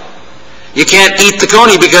like? You can't eat the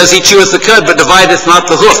coney because he cheweth the cud, but divideth not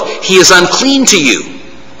the hoof. He is unclean to you.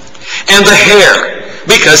 And the hare,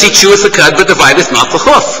 because he cheweth the cud, but divideth not the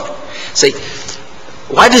hoof. Say,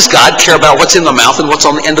 why does God care about what's in the mouth and what's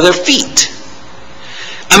on the end of their feet?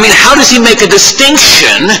 I mean, how does he make a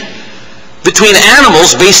distinction between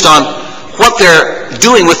animals based on what they're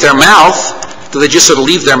doing with their mouth? Do they just sort of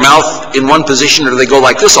leave their mouth in one position, or do they go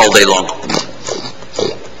like this all day long?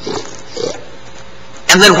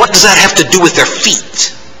 And then what does that have to do with their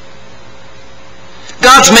feet?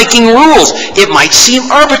 God's making rules. It might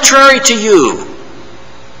seem arbitrary to you.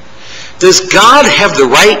 Does God have the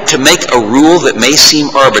right to make a rule that may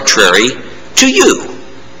seem arbitrary to you?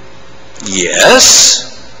 Yes.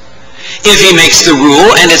 If he makes the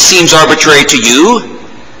rule and it seems arbitrary to you,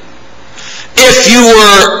 if you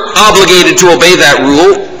were obligated to obey that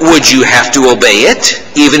rule, would you have to obey it,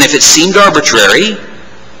 even if it seemed arbitrary?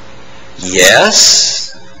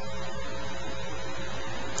 Yes.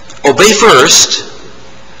 Obey first,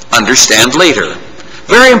 understand later.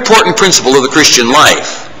 Very important principle of the Christian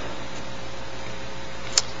life.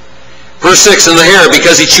 Verse 6, and the hare,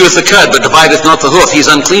 because he cheweth the cud, but divideth not the hoof, he is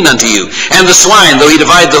unclean unto you. And the swine, though he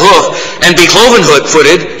divide the hoof, and be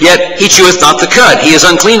cloven-footed, yet he cheweth not the cud, he is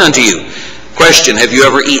unclean unto you. Question, have you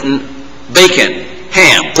ever eaten bacon,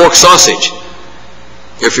 ham, pork sausage?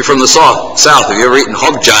 If you're from the South, have you ever eaten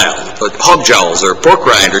hog jowls or pork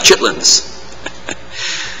rind or chitlins?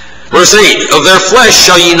 Verse 8, of their flesh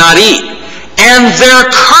shall ye not eat, and their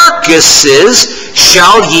carcasses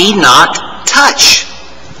shall ye not touch.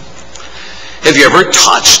 Have you ever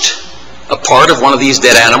touched a part of one of these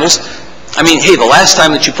dead animals? I mean, hey, the last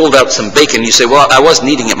time that you pulled out some bacon, you say, well, I wasn't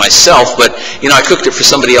eating it myself, but, I cooked it for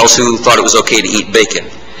somebody else who thought it was okay to eat bacon.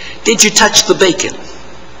 Did you touch the bacon?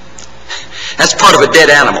 That's part of a dead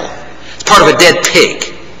animal. It's part of a dead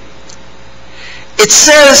pig. It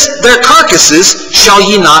says, their carcasses shall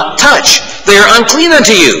ye not touch. They are unclean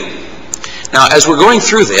unto you. Now, as we're going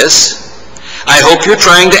through this, I hope you're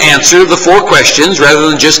trying to answer the 4 questions rather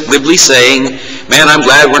than just glibly saying, man, I'm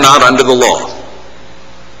glad we're not under the law.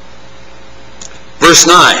 Verse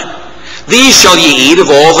 9, these shall ye eat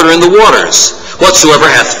of all that are in the waters. Whatsoever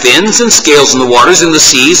hath fins and scales in the waters, in the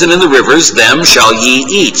seas and in the rivers, them shall ye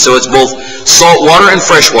eat. So it's both salt water and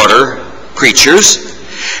freshwater creatures.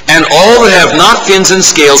 And all that have not fins and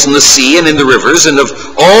scales in the sea and in the rivers, and of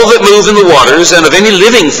all that move in the waters, and of any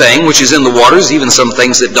living thing which is in the waters, even some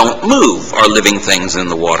things that don't move are living things in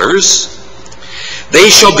the waters,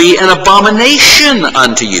 they shall be an abomination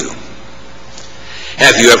unto you.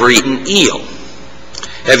 Have you ever eaten eel?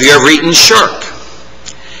 Have you ever eaten shark?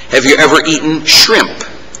 Have you ever eaten shrimp?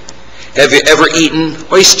 Have you ever eaten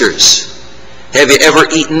oysters? Have you ever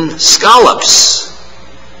eaten scallops?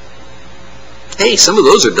 Hey, some of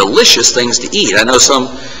those are delicious things to eat. I know some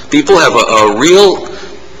people have a real,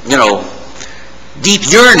 deep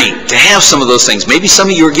yearning to have some of those things. Maybe some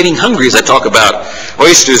of you are getting hungry as I talk about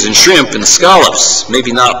oysters and shrimp and scallops.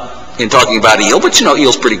 Maybe not in talking about eel, but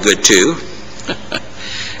eel's pretty good too.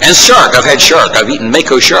 And shark. I've had shark. I've eaten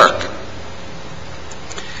mako shark.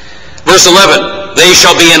 Verse 11, they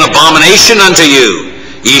shall be an abomination unto you.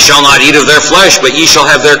 Ye shall not eat of their flesh, but ye shall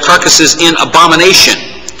have their carcasses in abomination.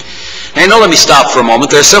 And let me stop for a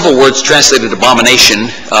moment. There are several words translated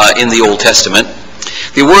abomination in the Old Testament.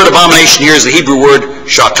 The word abomination here is the Hebrew word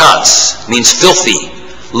shakatz. It means filthy,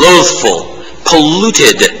 loathful,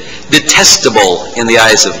 polluted, detestable in the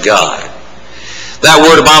eyes of God. That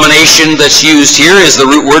word abomination that's used here is the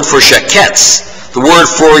root word for shaketz, the word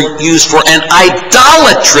used for an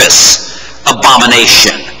idolatrous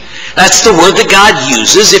abomination. That's the word that God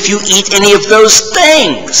uses if you eat any of those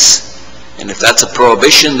things. And if that's a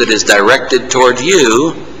prohibition that is directed toward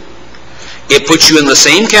you, it puts you in the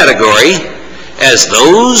same category as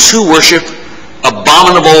those who worship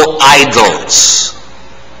abominable idols.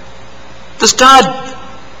 Does God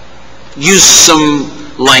use some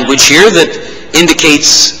language here that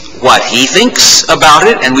indicates what he thinks about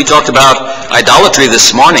it? And we talked about idolatry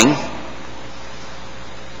this morning.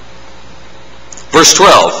 Verse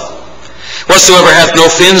 12. Whatsoever hath no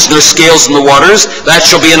fins nor scales in the waters, that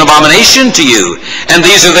shall be an abomination to you. And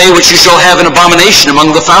these are they which you shall have an abomination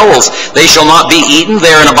among the fowls. They shall not be eaten,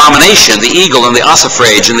 they are an abomination. The eagle and the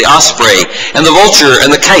ossifrage and the osprey, and the vulture and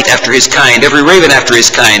the kite after his kind, every raven after his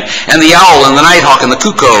kind, and the owl and the nighthawk and the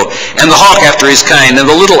cuckoo, and the hawk after his kind, and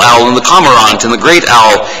the little owl and the cormorant and the great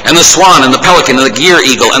owl, and the swan and the pelican and the gier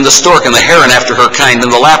eagle, and the stork and the heron after her kind,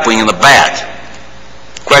 and the lapwing and the bat.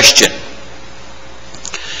 Question.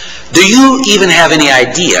 Do you even have any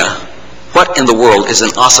idea what in the world is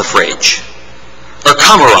an ossifrage, or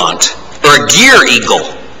cormorant, or a gear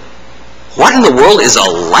eagle. What in the world is a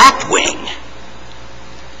lapwing?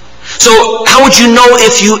 So how would you know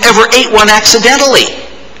if you ever ate one accidentally?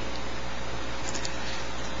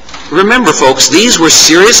 Remember, folks, these were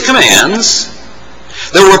serious commands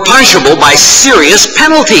that were punishable by serious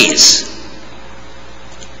penalties.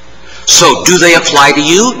 So do they apply to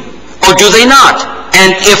you or do they not?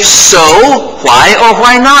 And if so, why or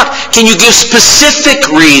why not? Can you give specific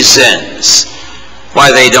reasons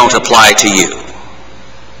why they don't apply to you?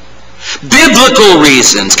 Biblical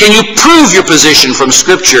reasons. Can you prove your position from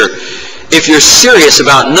Scripture if you're serious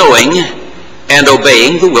about knowing and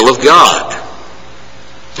obeying the will of God?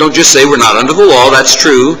 Don't just say we're not under the law, that's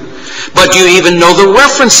true. But do you even know the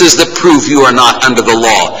references that prove you are not under the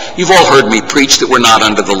law? You've all heard me preach that we're not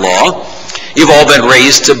under the law. You've all been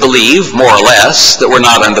raised to believe, more or less, that we're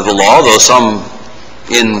not under the law, though some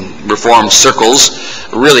in Reformed circles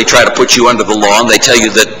really try to put you under the law, and they tell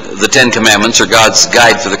you that the Ten Commandments are God's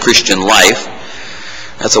guide for the Christian life.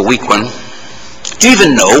 That's a weak one. Do you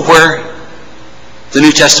even know where the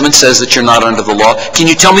New Testament says that you're not under the law? Can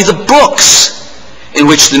you tell me the books in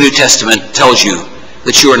which the New Testament tells you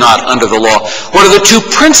that you are not under the law? What are the two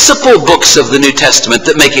principal books of the New Testament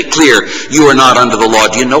that make it clear you are not under the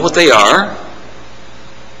law? Do you know what they are?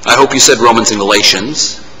 I hope you said Romans and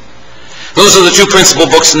Galatians. Those are the two principal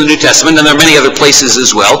books in the New Testament, and there are many other places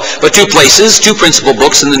as well, but two principal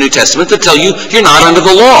books in the New Testament that tell you you're not under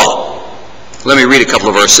the law. Let me read a couple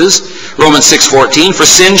of verses. Romans 6:14, for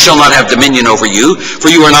sin shall not have dominion over you, for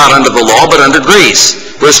you are not under the law, but under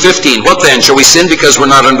grace. Verse 15, what then? Shall we sin because we're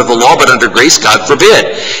not under the law, but under grace? God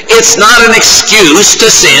forbid. It's not an excuse to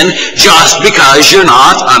sin just because you're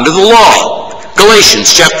not under the law.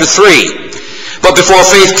 Galatians chapter 3. But before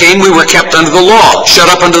faith came, we were kept under the law, shut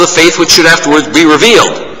up under the faith which should afterwards be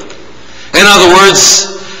revealed. In other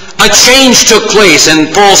words, a change took place, and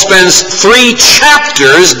Paul spends 3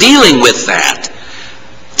 chapters dealing with that.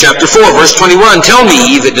 Chapter 4, verse 21, tell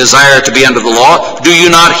me, ye that desire to be under the law, do you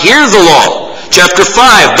not hear the law? Chapter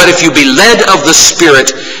 5, but if you be led of the Spirit,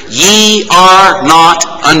 ye are not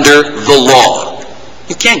under the law.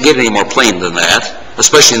 You can't get any more plain than that,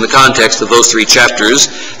 especially in the context of those 3 chapters,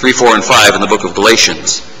 3, 4, and 5 in the book of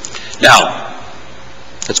Galatians. Now,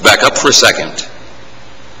 let's back up for a second.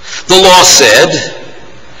 The law said,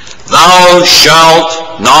 thou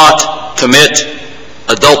shalt not commit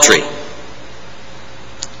adultery.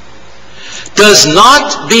 Does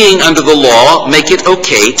not being under the law make it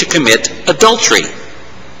okay to commit adultery?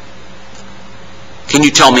 Can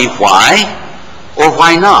you tell me why or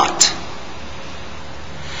why not?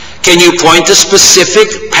 Can you point to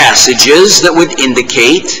specific passages that would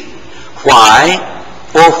indicate why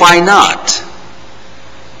or why not?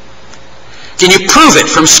 Can you prove it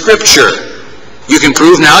from Scripture? You can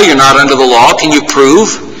prove now you're not under the law. Can you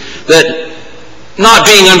prove that not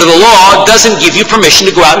being under the law doesn't give you permission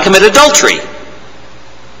to go out and commit adultery?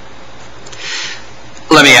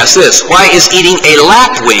 Let me ask this. Why is eating a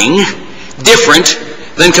lapwing different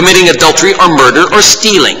than committing adultery or murder or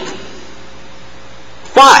stealing?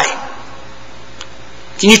 Why?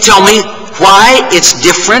 Can you tell me why it's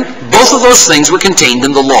different? Both of those things were contained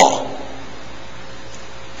in the law.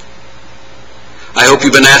 I hope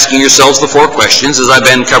you've been asking yourselves the 4 questions as I've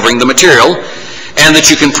been covering the material, and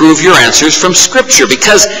that you can prove your answers from Scripture,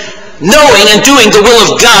 because knowing and doing the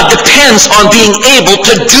will of God depends on being able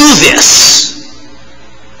to do this.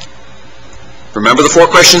 Remember the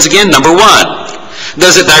 4 questions again. Number 1,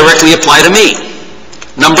 does it directly apply to me?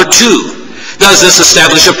 Number 2, does this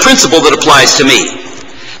establish a principle that applies to me?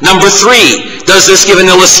 Number 3, does this give an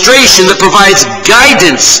illustration that provides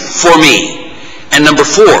guidance for me? And number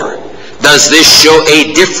 4, does this show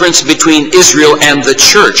a difference between Israel and the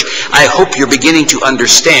church? I hope you're beginning to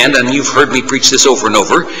understand, and you've heard me preach this over and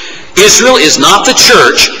over. Israel is not the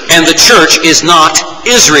church, and the church is not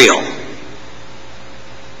Israel.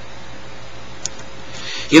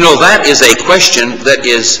 You know, that is a question that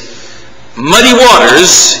is muddy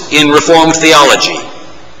waters in Reformed theology.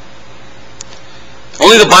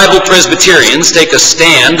 Only the Bible Presbyterians take a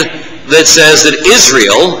stand that says that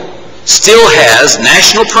Israel still has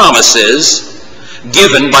national promises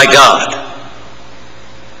given by God.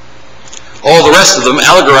 All the rest of them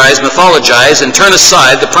allegorize, mythologize, and turn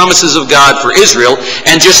aside the promises of God for Israel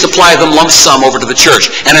and just apply them lump sum over to the church.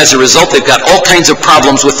 And as a result, they've got all kinds of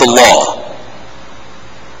problems with the law.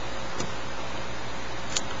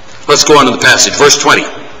 Let's go on to the passage. Verse 20.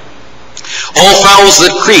 All fowls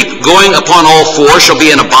that creep, going upon all 4, shall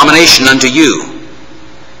be an abomination unto you.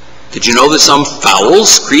 Did you know that some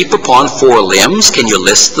fowls creep upon 4 limbs? Can you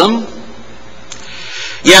list them?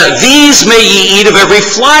 Yeah, these may ye eat of every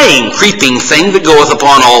flying, creeping thing that goeth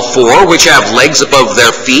upon all four, which have legs above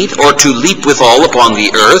their feet, or to leap withal upon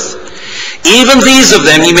the earth. Even these of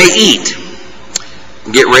them ye may eat.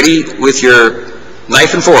 Get ready with your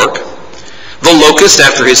knife and fork. The locust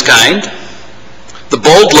after his kind, the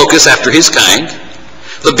bold locust after his kind,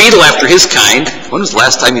 the beetle after his kind. When was the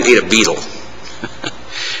last time you ate a beetle?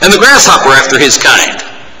 And the grasshopper after his kind.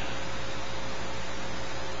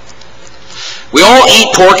 We all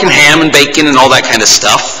eat pork and ham and bacon and all that kind of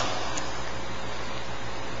stuff.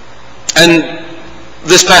 And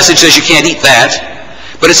this passage says you can't eat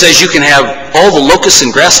that, but it says you can have all the locusts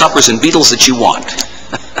and grasshoppers and beetles that you want.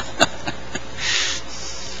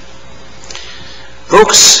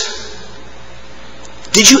 Folks,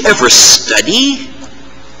 did you ever study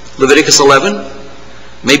Leviticus 11?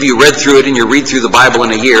 Maybe you read through it and you read through the Bible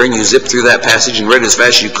in a year and you zipped through that passage and read it as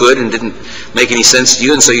fast as you could and didn't make any sense to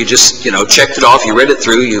you, and so you just, checked it off, you read it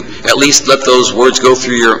through, you at least let those words go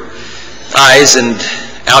through your eyes and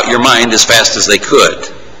out your mind as fast as they could.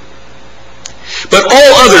 But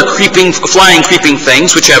all other flying, creeping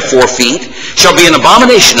things which have 4 feet shall be an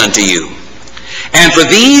abomination unto you. And for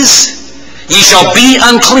these ye shall be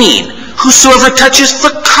unclean. Whosoever toucheth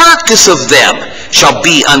the carcass of them shall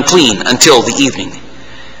be unclean until the evening.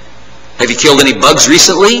 Have you killed any bugs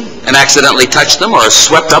recently and accidentally touched them, or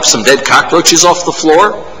swept up some dead cockroaches off the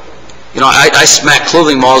floor? I smack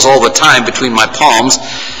clothing moths all the time between my palms.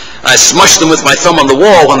 I smush them with my thumb on the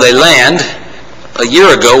wall when they land. A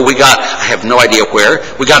year ago, I have no idea where,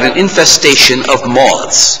 we got an infestation of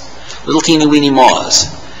moths, little teeny weeny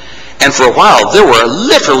moths. And for a while, there were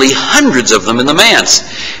literally hundreds of them in the manse.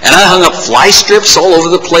 And I hung up fly strips all over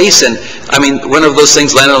the place. And, one of those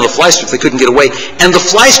things landed on the fly strip, they couldn't get away. And the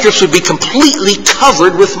fly strips would be completely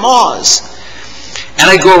covered with moths. And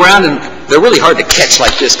I'd go around, and they're really hard to catch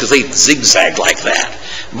like this because they zigzag like that.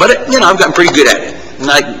 But, I've gotten pretty good at it. And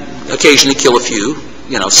I occasionally kill a few.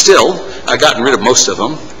 Still, I've gotten rid of most of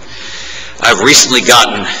them. I've recently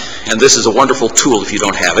gotten, and this is a wonderful tool if you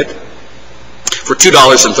don't have it, for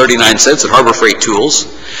 $2.39 at Harbor Freight Tools,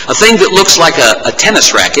 a thing that looks like a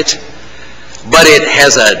tennis racket, but it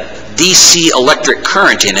has a DC electric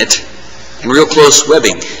current in it and real close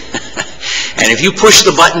webbing. And if you push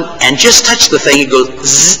the button and just touch the thing, it goes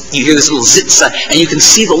zzz, you hear this little zit sound, and you can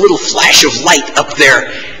see the little flash of light up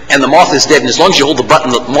there, and the moth is dead. And as long as you hold the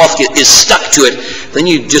button, the moth is stuck to it. Then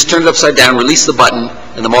you just turn it upside down, release the button,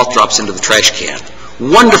 and the moth drops into the trash can.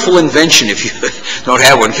 Wonderful invention if you don't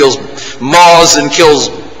have one. It kills moths and kills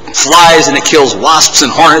flies, and it kills wasps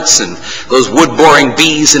and hornets and those wood-boring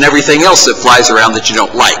bees and everything else that flies around that you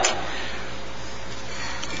don't like.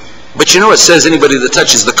 But it says anybody that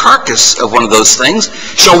touches the carcass of one of those things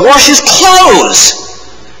shall wash his clothes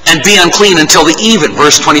and be unclean until the even.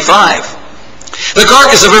 Verse 25. The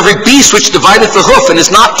carcass of every beast which divideth the hoof and is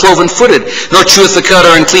not cloven-footed, nor cheweth the cud,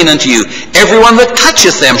 are unclean unto you. Everyone that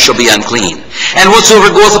toucheth them shall be unclean. And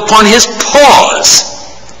whatsoever goeth upon his paws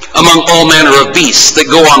among all manner of beasts that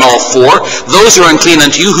go on all 4, those are unclean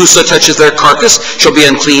unto you. Whoso toucheth their carcass shall be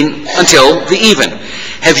unclean until the even.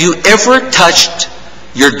 Have you ever touched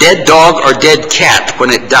your dead dog or dead cat when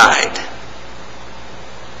it died?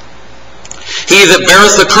 He that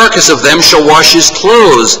beareth the carcass of them shall wash his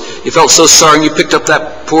clothes. You felt so sorry and you picked up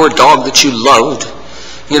that poor dog that you loved,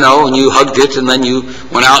 and you hugged it, and then you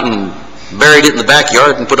went out and buried it in the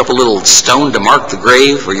backyard and put up a little stone to mark the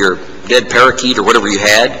grave or your dead parakeet or whatever you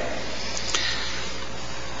had.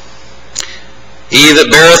 He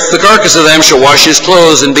that beareth the carcass of them shall wash his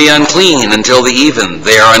clothes and be unclean until the even.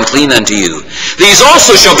 They are unclean unto you. These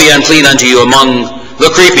also shall be unclean unto you among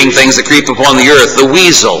the creeping things that creep upon the earth, the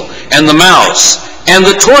weasel and the mouse and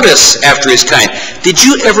the tortoise after his kind. Did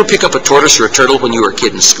you ever pick up a tortoise or a turtle when you were a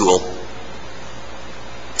kid in school?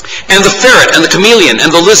 And the ferret and the chameleon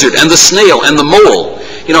and the lizard and the snail and the mole.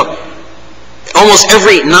 Almost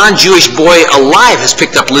every non-Jewish boy alive has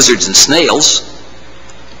picked up lizards and snails.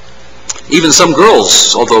 Even some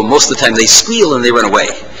girls, although most of the time they squeal and they run away,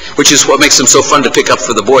 which is what makes them so fun to pick up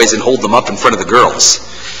for the boys and hold them up in front of the girls.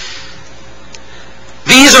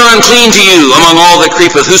 These are unclean to you among all that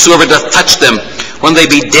creepeth. Whosoever doth touch them, when they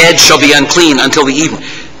be dead, shall be unclean until the even.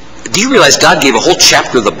 Do you realize God gave a whole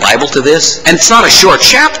chapter of the Bible to this? And it's not a short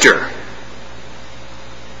chapter.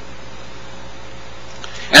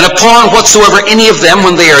 And upon whatsoever any of them,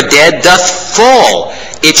 when they are dead, doth fall,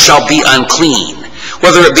 it shall be unclean.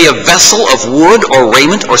 Whether it be a vessel of wood or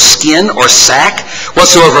raiment or skin or sack,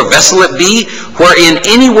 whatsoever vessel it be, wherein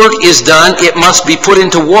any work is done, it must be put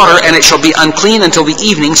into water, and it shall be unclean until the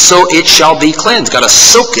evening, so it shall be cleansed. Got to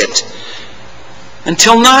soak it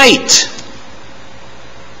until night.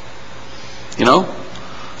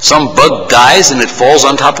 Some bug dies and it falls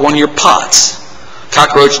on top of one of your pots.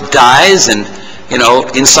 Cockroach dies and,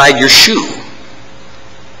 inside your shoe.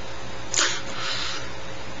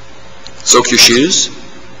 Soak your shoes.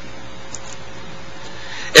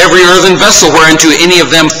 Every earthen vessel whereunto any of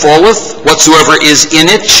them falleth, whatsoever is in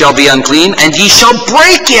it shall be unclean, and ye shall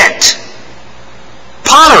break it.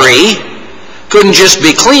 Pottery couldn't just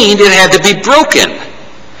be cleaned, it had to be broken.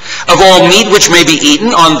 Of all meat which may be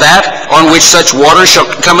eaten, on that on which such water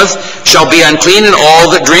cometh shall be unclean, and all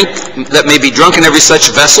that drink that may be drunk in every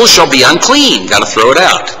such vessel shall be unclean. Got to throw it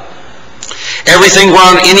out. Everything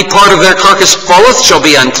whereon any part of their carcass falleth shall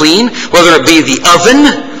be unclean, whether it be the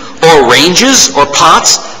oven or ranges or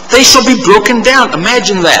pots, they shall be broken down.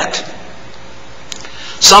 Imagine that.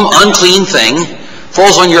 Some unclean thing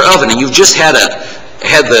falls on your oven, and you've just had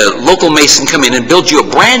the local mason come in and build you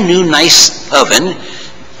a brand new nice oven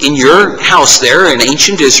in your house there in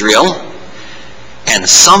ancient Israel, and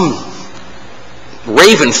some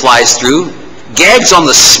raven flies through, gags on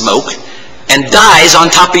the smoke, and dies on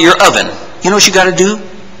top of your oven. You know what you got to do?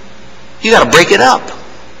 You got to break it up.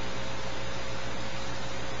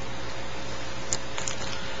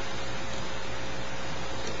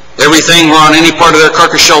 Everything whereon any part of their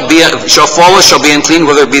carcass shall fall shall be unclean,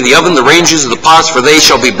 whether it be the oven, the ranges, or the pots, for they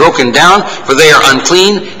shall be broken down, for they are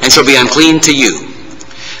unclean, and shall be unclean to you.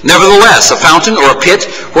 Nevertheless, a fountain or a pit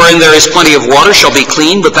wherein there is plenty of water shall be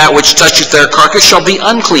clean, but that which toucheth their carcass shall be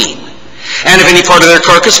unclean. And if any part of their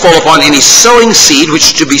carcass fall upon any sowing seed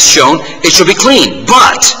which is to be sown, it shall be clean.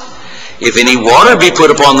 But if any water be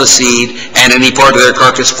put upon the seed, and any part of their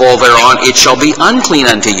carcass fall thereon, it shall be unclean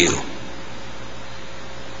unto you.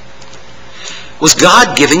 Was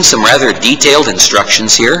God giving some rather detailed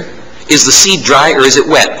instructions here? Is the seed dry or is it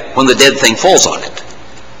wet when the dead thing falls on it?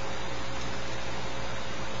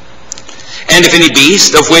 And if any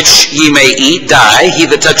beast of which ye may eat die, he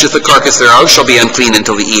that toucheth the carcass thereof shall be unclean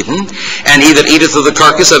until the even. And he that eateth of the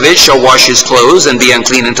carcass of it shall wash his clothes, and be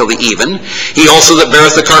unclean until the even. He also that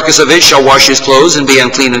beareth the carcass of it shall wash his clothes, and be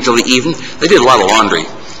unclean until the even. They did a lot of laundry.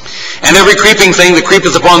 And every creeping thing that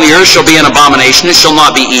creepeth upon the earth shall be an abomination, it shall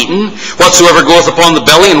not be eaten. Whatsoever goeth upon the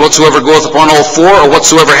belly, and whatsoever goeth upon all four, or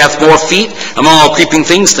whatsoever hath 4 feet, among all creeping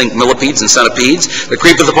things, think millipedes and centipedes, that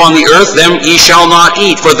creepeth upon the earth, them ye shall not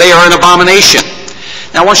eat, for they are an abomination.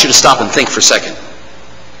 Now I want you to stop and think for a second.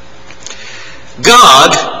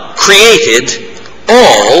 God created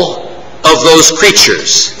all of those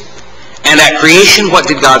creatures. And at creation, what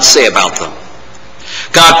did God say about them?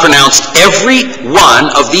 God pronounced every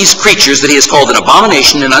one of these creatures that he has called an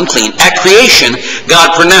abomination and unclean. At creation,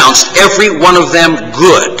 God pronounced every one of them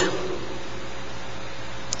good.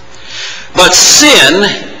 But sin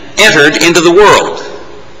entered into the world.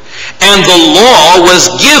 And the law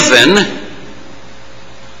was given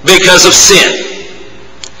because of sin.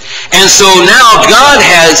 And so now God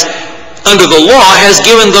has, under the law, has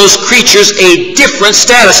given those creatures a different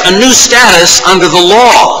status, a new status under the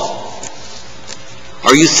law.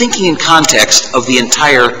 Are you thinking in context of the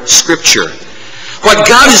entire Scripture? What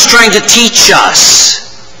God is trying to teach us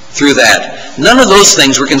through that. None of those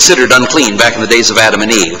things were considered unclean back in the days of Adam and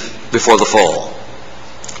Eve before the fall.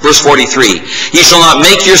 Verse 43, ye shall not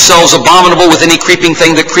make yourselves abominable with any creeping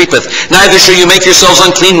thing that creepeth, neither shall you make yourselves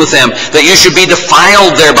unclean with them, that you should be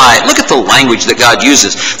defiled thereby. Look at the language that God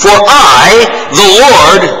uses. For I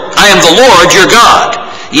am the Lord your God.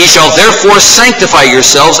 Ye shall therefore sanctify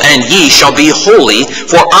yourselves, and ye shall be holy,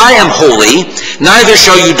 for I am holy. Neither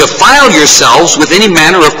shall you defile yourselves with any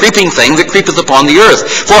manner of creeping thing that creepeth upon the earth.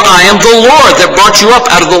 For I am the Lord that brought you up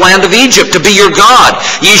out of the land of Egypt to be your God.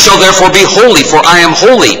 Ye shall therefore be holy, for I am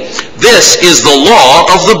holy. This is the law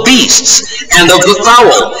of the beasts, and of the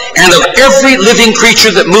fowl, and of every living creature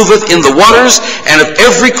that moveth in the waters, and of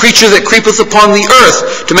every creature that creepeth upon the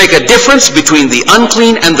earth, to make a difference between the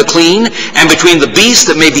unclean and the clean, and between the beast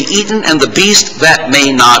that may be eaten and the beast that may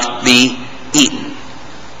not be eaten.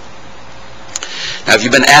 Now, have you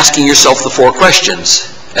been asking yourself the 4 questions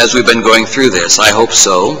as we've been going through this? I hope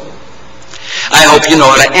so. I hope you know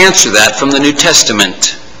how to answer that from the New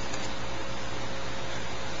Testament.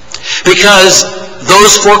 Because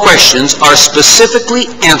those 4 questions are specifically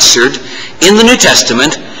answered in the New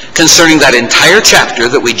Testament concerning that entire chapter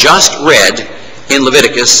that we just read in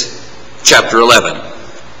Leviticus chapter 11.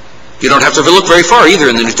 You don't have to look very far either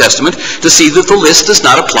in the New Testament to see that the list does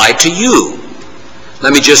not apply to you.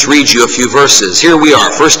 Let me just read you a few verses. Here we are,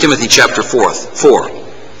 1 Timothy chapter 4,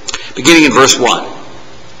 beginning in verse 1.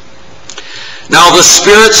 Now the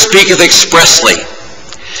Spirit speaketh expressly.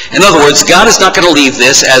 In other words, God is not going to leave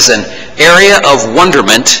this as an area of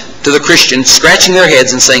wonderment to the Christian, scratching their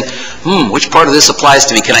heads and saying, which part of this applies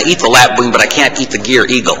to me? Can I eat the lapwing, but I can't eat the gear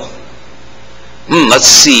eagle? Let's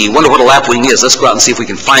see. Wonder what a lapwing is. Let's go out and see if we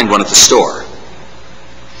can find one at the store.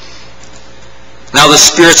 Now the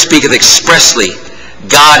Spirit speaketh expressly.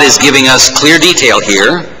 God is giving us clear detail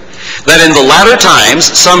here, that in the latter times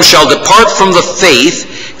some shall depart from the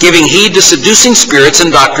faith, giving heed to seducing spirits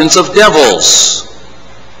and doctrines of devils.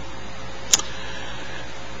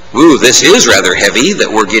 Ooh, this is rather heavy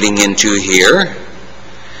that we're getting into here.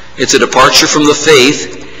 It's a departure from the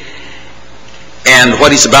faith, and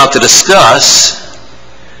what he's about to discuss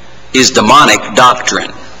is demonic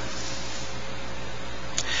doctrine.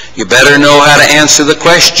 You better know how to answer the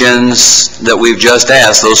questions that we've just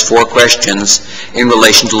asked, those 4 questions in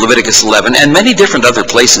relation to Leviticus 11 and many different other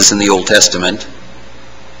places in the Old Testament.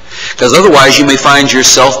 Because otherwise you may find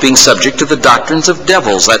yourself being subject to the doctrines of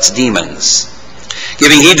devils, that's demons.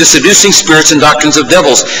 Giving heed to seducing spirits and doctrines of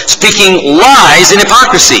devils, speaking lies in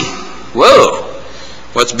hypocrisy. Whoa,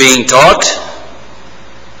 what's being taught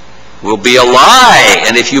will be a lie,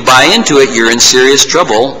 and if you buy into it, you're in serious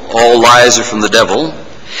trouble. All lies are from the devil.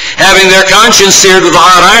 Having their conscience seared with a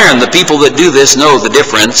hot iron. The people that do this know the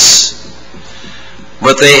difference,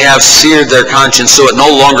 but they have seared their conscience so it no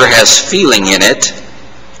longer has feeling in it.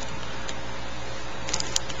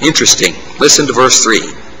 Interesting. Listen to verse 3.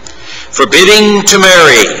 Forbidding to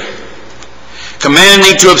marry,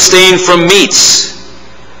 commanding to abstain from meats,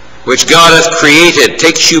 which God hath created,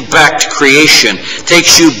 takes you back to creation,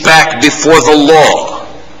 takes you back before the law,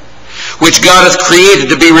 which God hath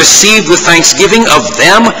created to be received with thanksgiving of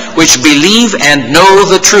them which believe and know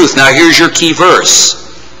the truth. Now here's your key verse.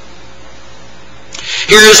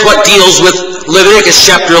 Here's what deals with Leviticus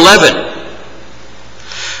chapter 11.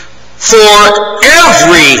 For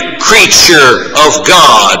every creature of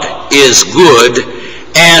God is good,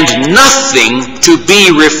 and nothing to be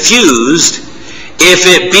refused if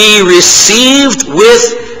it be received with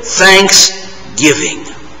thanksgiving.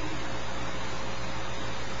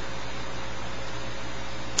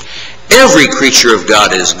 Every creature of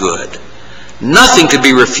God is good. Nothing to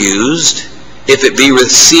be refused if it be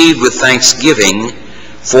received with thanksgiving,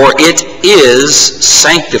 for it is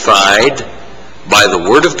sanctified by the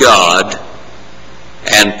Word of God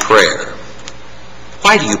and prayer.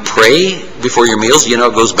 Why do you pray before your meals? You know,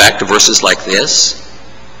 it goes back to verses like this.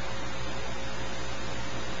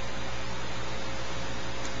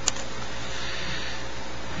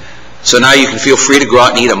 So now you can feel free to go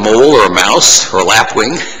out and eat a mole or a mouse or a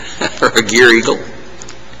lapwing or a gear eagle.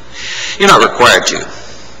 You're not required to.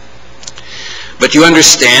 But you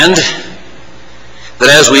understand that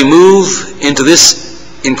as we move into this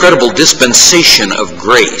incredible dispensation of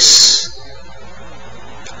grace,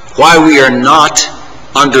 why we are not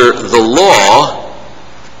under the law,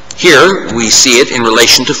 here we see it in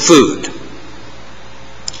relation to food.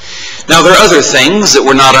 Now there are other things that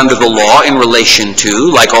we're not under the law in relation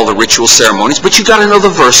to, like all the ritual ceremonies, but you've got to know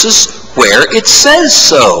the verses where it says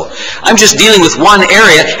so. I'm just dealing with one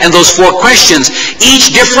area and those 4 questions.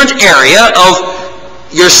 Each different area of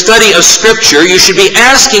your study of Scripture, you should be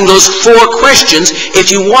asking those 4 questions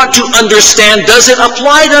if you want to understand, does it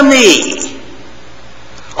apply to me?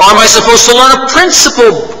 Or am I supposed to learn a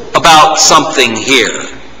principle about something here?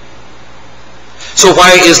 So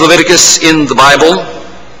why is Leviticus in the Bible?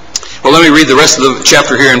 Well, let me read the rest of the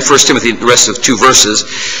chapter here in 1 Timothy, the rest of 2 verses.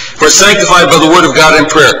 For it's sanctified by the word of God and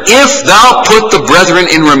prayer. If thou put the brethren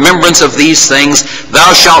in remembrance of these things,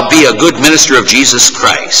 thou shalt be a good minister of Jesus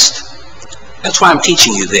Christ. That's why I'm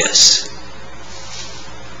teaching you this.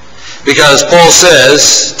 Because Paul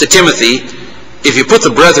says to Timothy, if you put the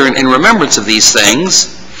brethren in remembrance of these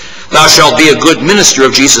things, thou shalt be a good minister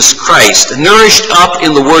of Jesus Christ, nourished up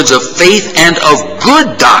in the words of faith and of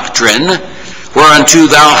good doctrine, whereunto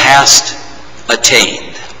thou hast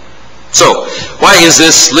attained. So, why is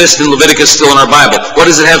this list in Leviticus still in our Bible? What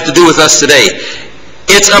does it have to do with us today?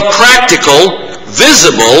 It's a practical,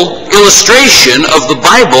 visible illustration of the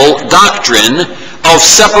Bible doctrine of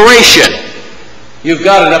separation. You've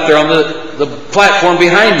got it up there on the platform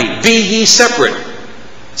behind me. Be ye separate.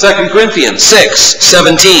 2 Corinthians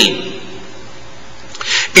 6:17.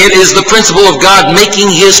 It is the principle of God making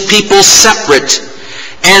his people separate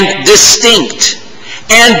and distinct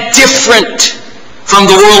and different from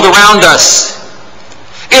the world around us.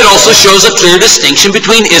 It also shows a clear distinction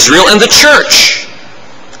between Israel and the church.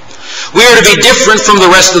 We are to be different from the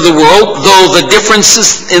rest of the world, though the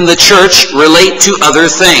differences in the church relate to other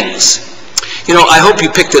things. You know, I hope you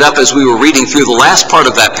picked it up as we were reading through the last part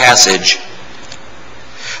of that passage.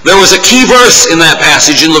 There was a key verse in that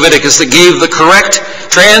passage in Leviticus that gave the correct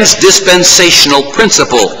transdispensational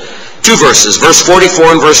principle. 2 verses, verse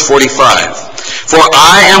 44 and verse 45. For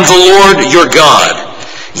I am the Lord your God.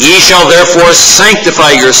 Ye shall therefore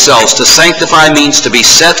sanctify yourselves. To sanctify means to be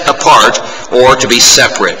set apart or to be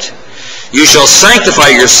separate. You shall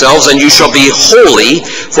sanctify yourselves, and you shall be holy,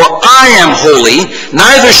 for I am holy.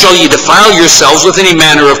 Neither shall ye defile yourselves with any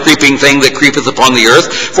manner of creeping thing that creepeth upon the earth,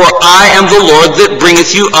 for I am the Lord that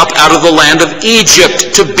bringeth you up out of the land of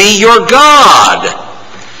Egypt, to be your God.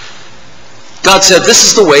 God said this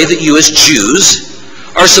is the way that you as Jews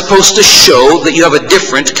are supposed to show that you have a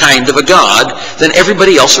different kind of a God than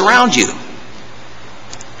everybody else around you.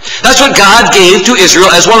 That's what God gave to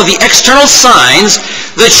Israel as one of the external signs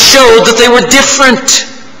that showed that they were different.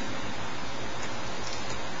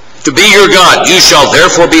 To be your God, you shall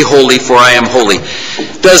therefore be holy, for I am holy.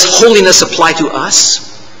 Does holiness apply to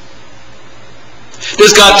us?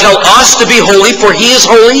 Does God tell us to be holy, for he is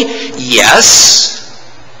holy? Yes.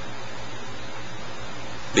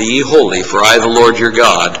 Be ye holy, for I, the Lord your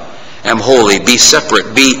God, am holy. Be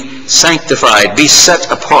separate, be sanctified, be set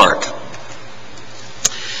apart.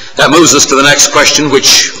 That moves us to the next question,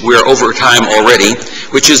 which we're over time already,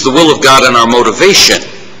 which is the will of God and our motivation.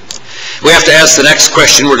 We have to ask the next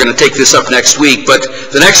question. We're going to take this up next week, but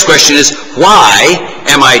the next question is, why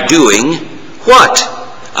am I doing what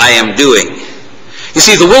I am doing? You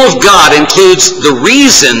see, the will of God includes the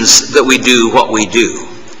reasons that we do what we do,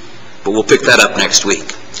 but we'll pick that up next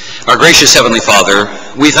week. Our gracious Heavenly Father,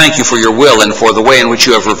 we thank you for your will and for the way in which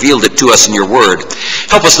you have revealed it to us in your word.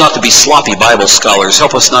 Help us not to be sloppy Bible scholars.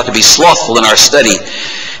 Help us not to be slothful in our study.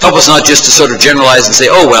 Help us not just to sort of generalize and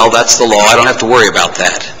say, oh, well, that's the law. I don't have to worry about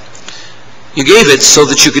that. You gave it so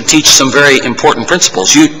that you could teach some very important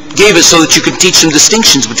principles. You gave it so that you could teach some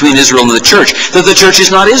distinctions between Israel and the church, that the church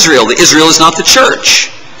is not Israel, that Israel is not the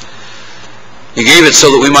church. You gave it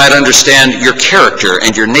so that we might understand your character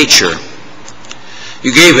and your nature.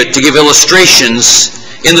 You gave it to give illustrations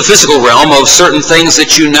in the physical realm of certain things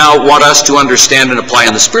that you now want us to understand and apply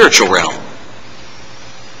in the spiritual realm.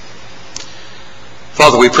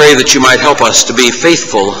 Father, we pray that you might help us to be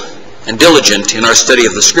faithful and diligent in our study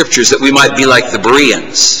of the Scriptures, that we might be like the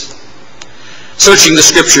Bereans, searching the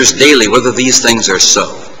Scriptures daily whether these things are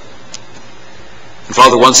so. And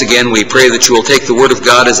Father, once again, we pray that you will take the Word of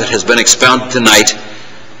God as it has been expounded tonight,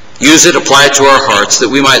 use it, apply it to our hearts, that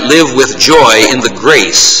we might live with joy in the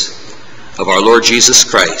grace of our Lord Jesus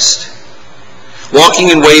Christ, walking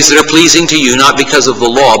in ways that are pleasing to you, not because of the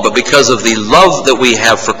law, but because of the love that we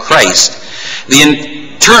have for Christ, the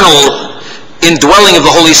internal indwelling of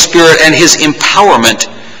the Holy Spirit and his empowerment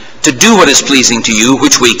to do what is pleasing to you,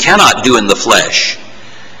 which we cannot do in the flesh,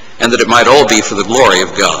 and that it might all be for the glory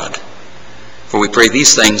of God. For we pray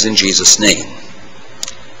these things in Jesus' name.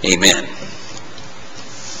 Amen.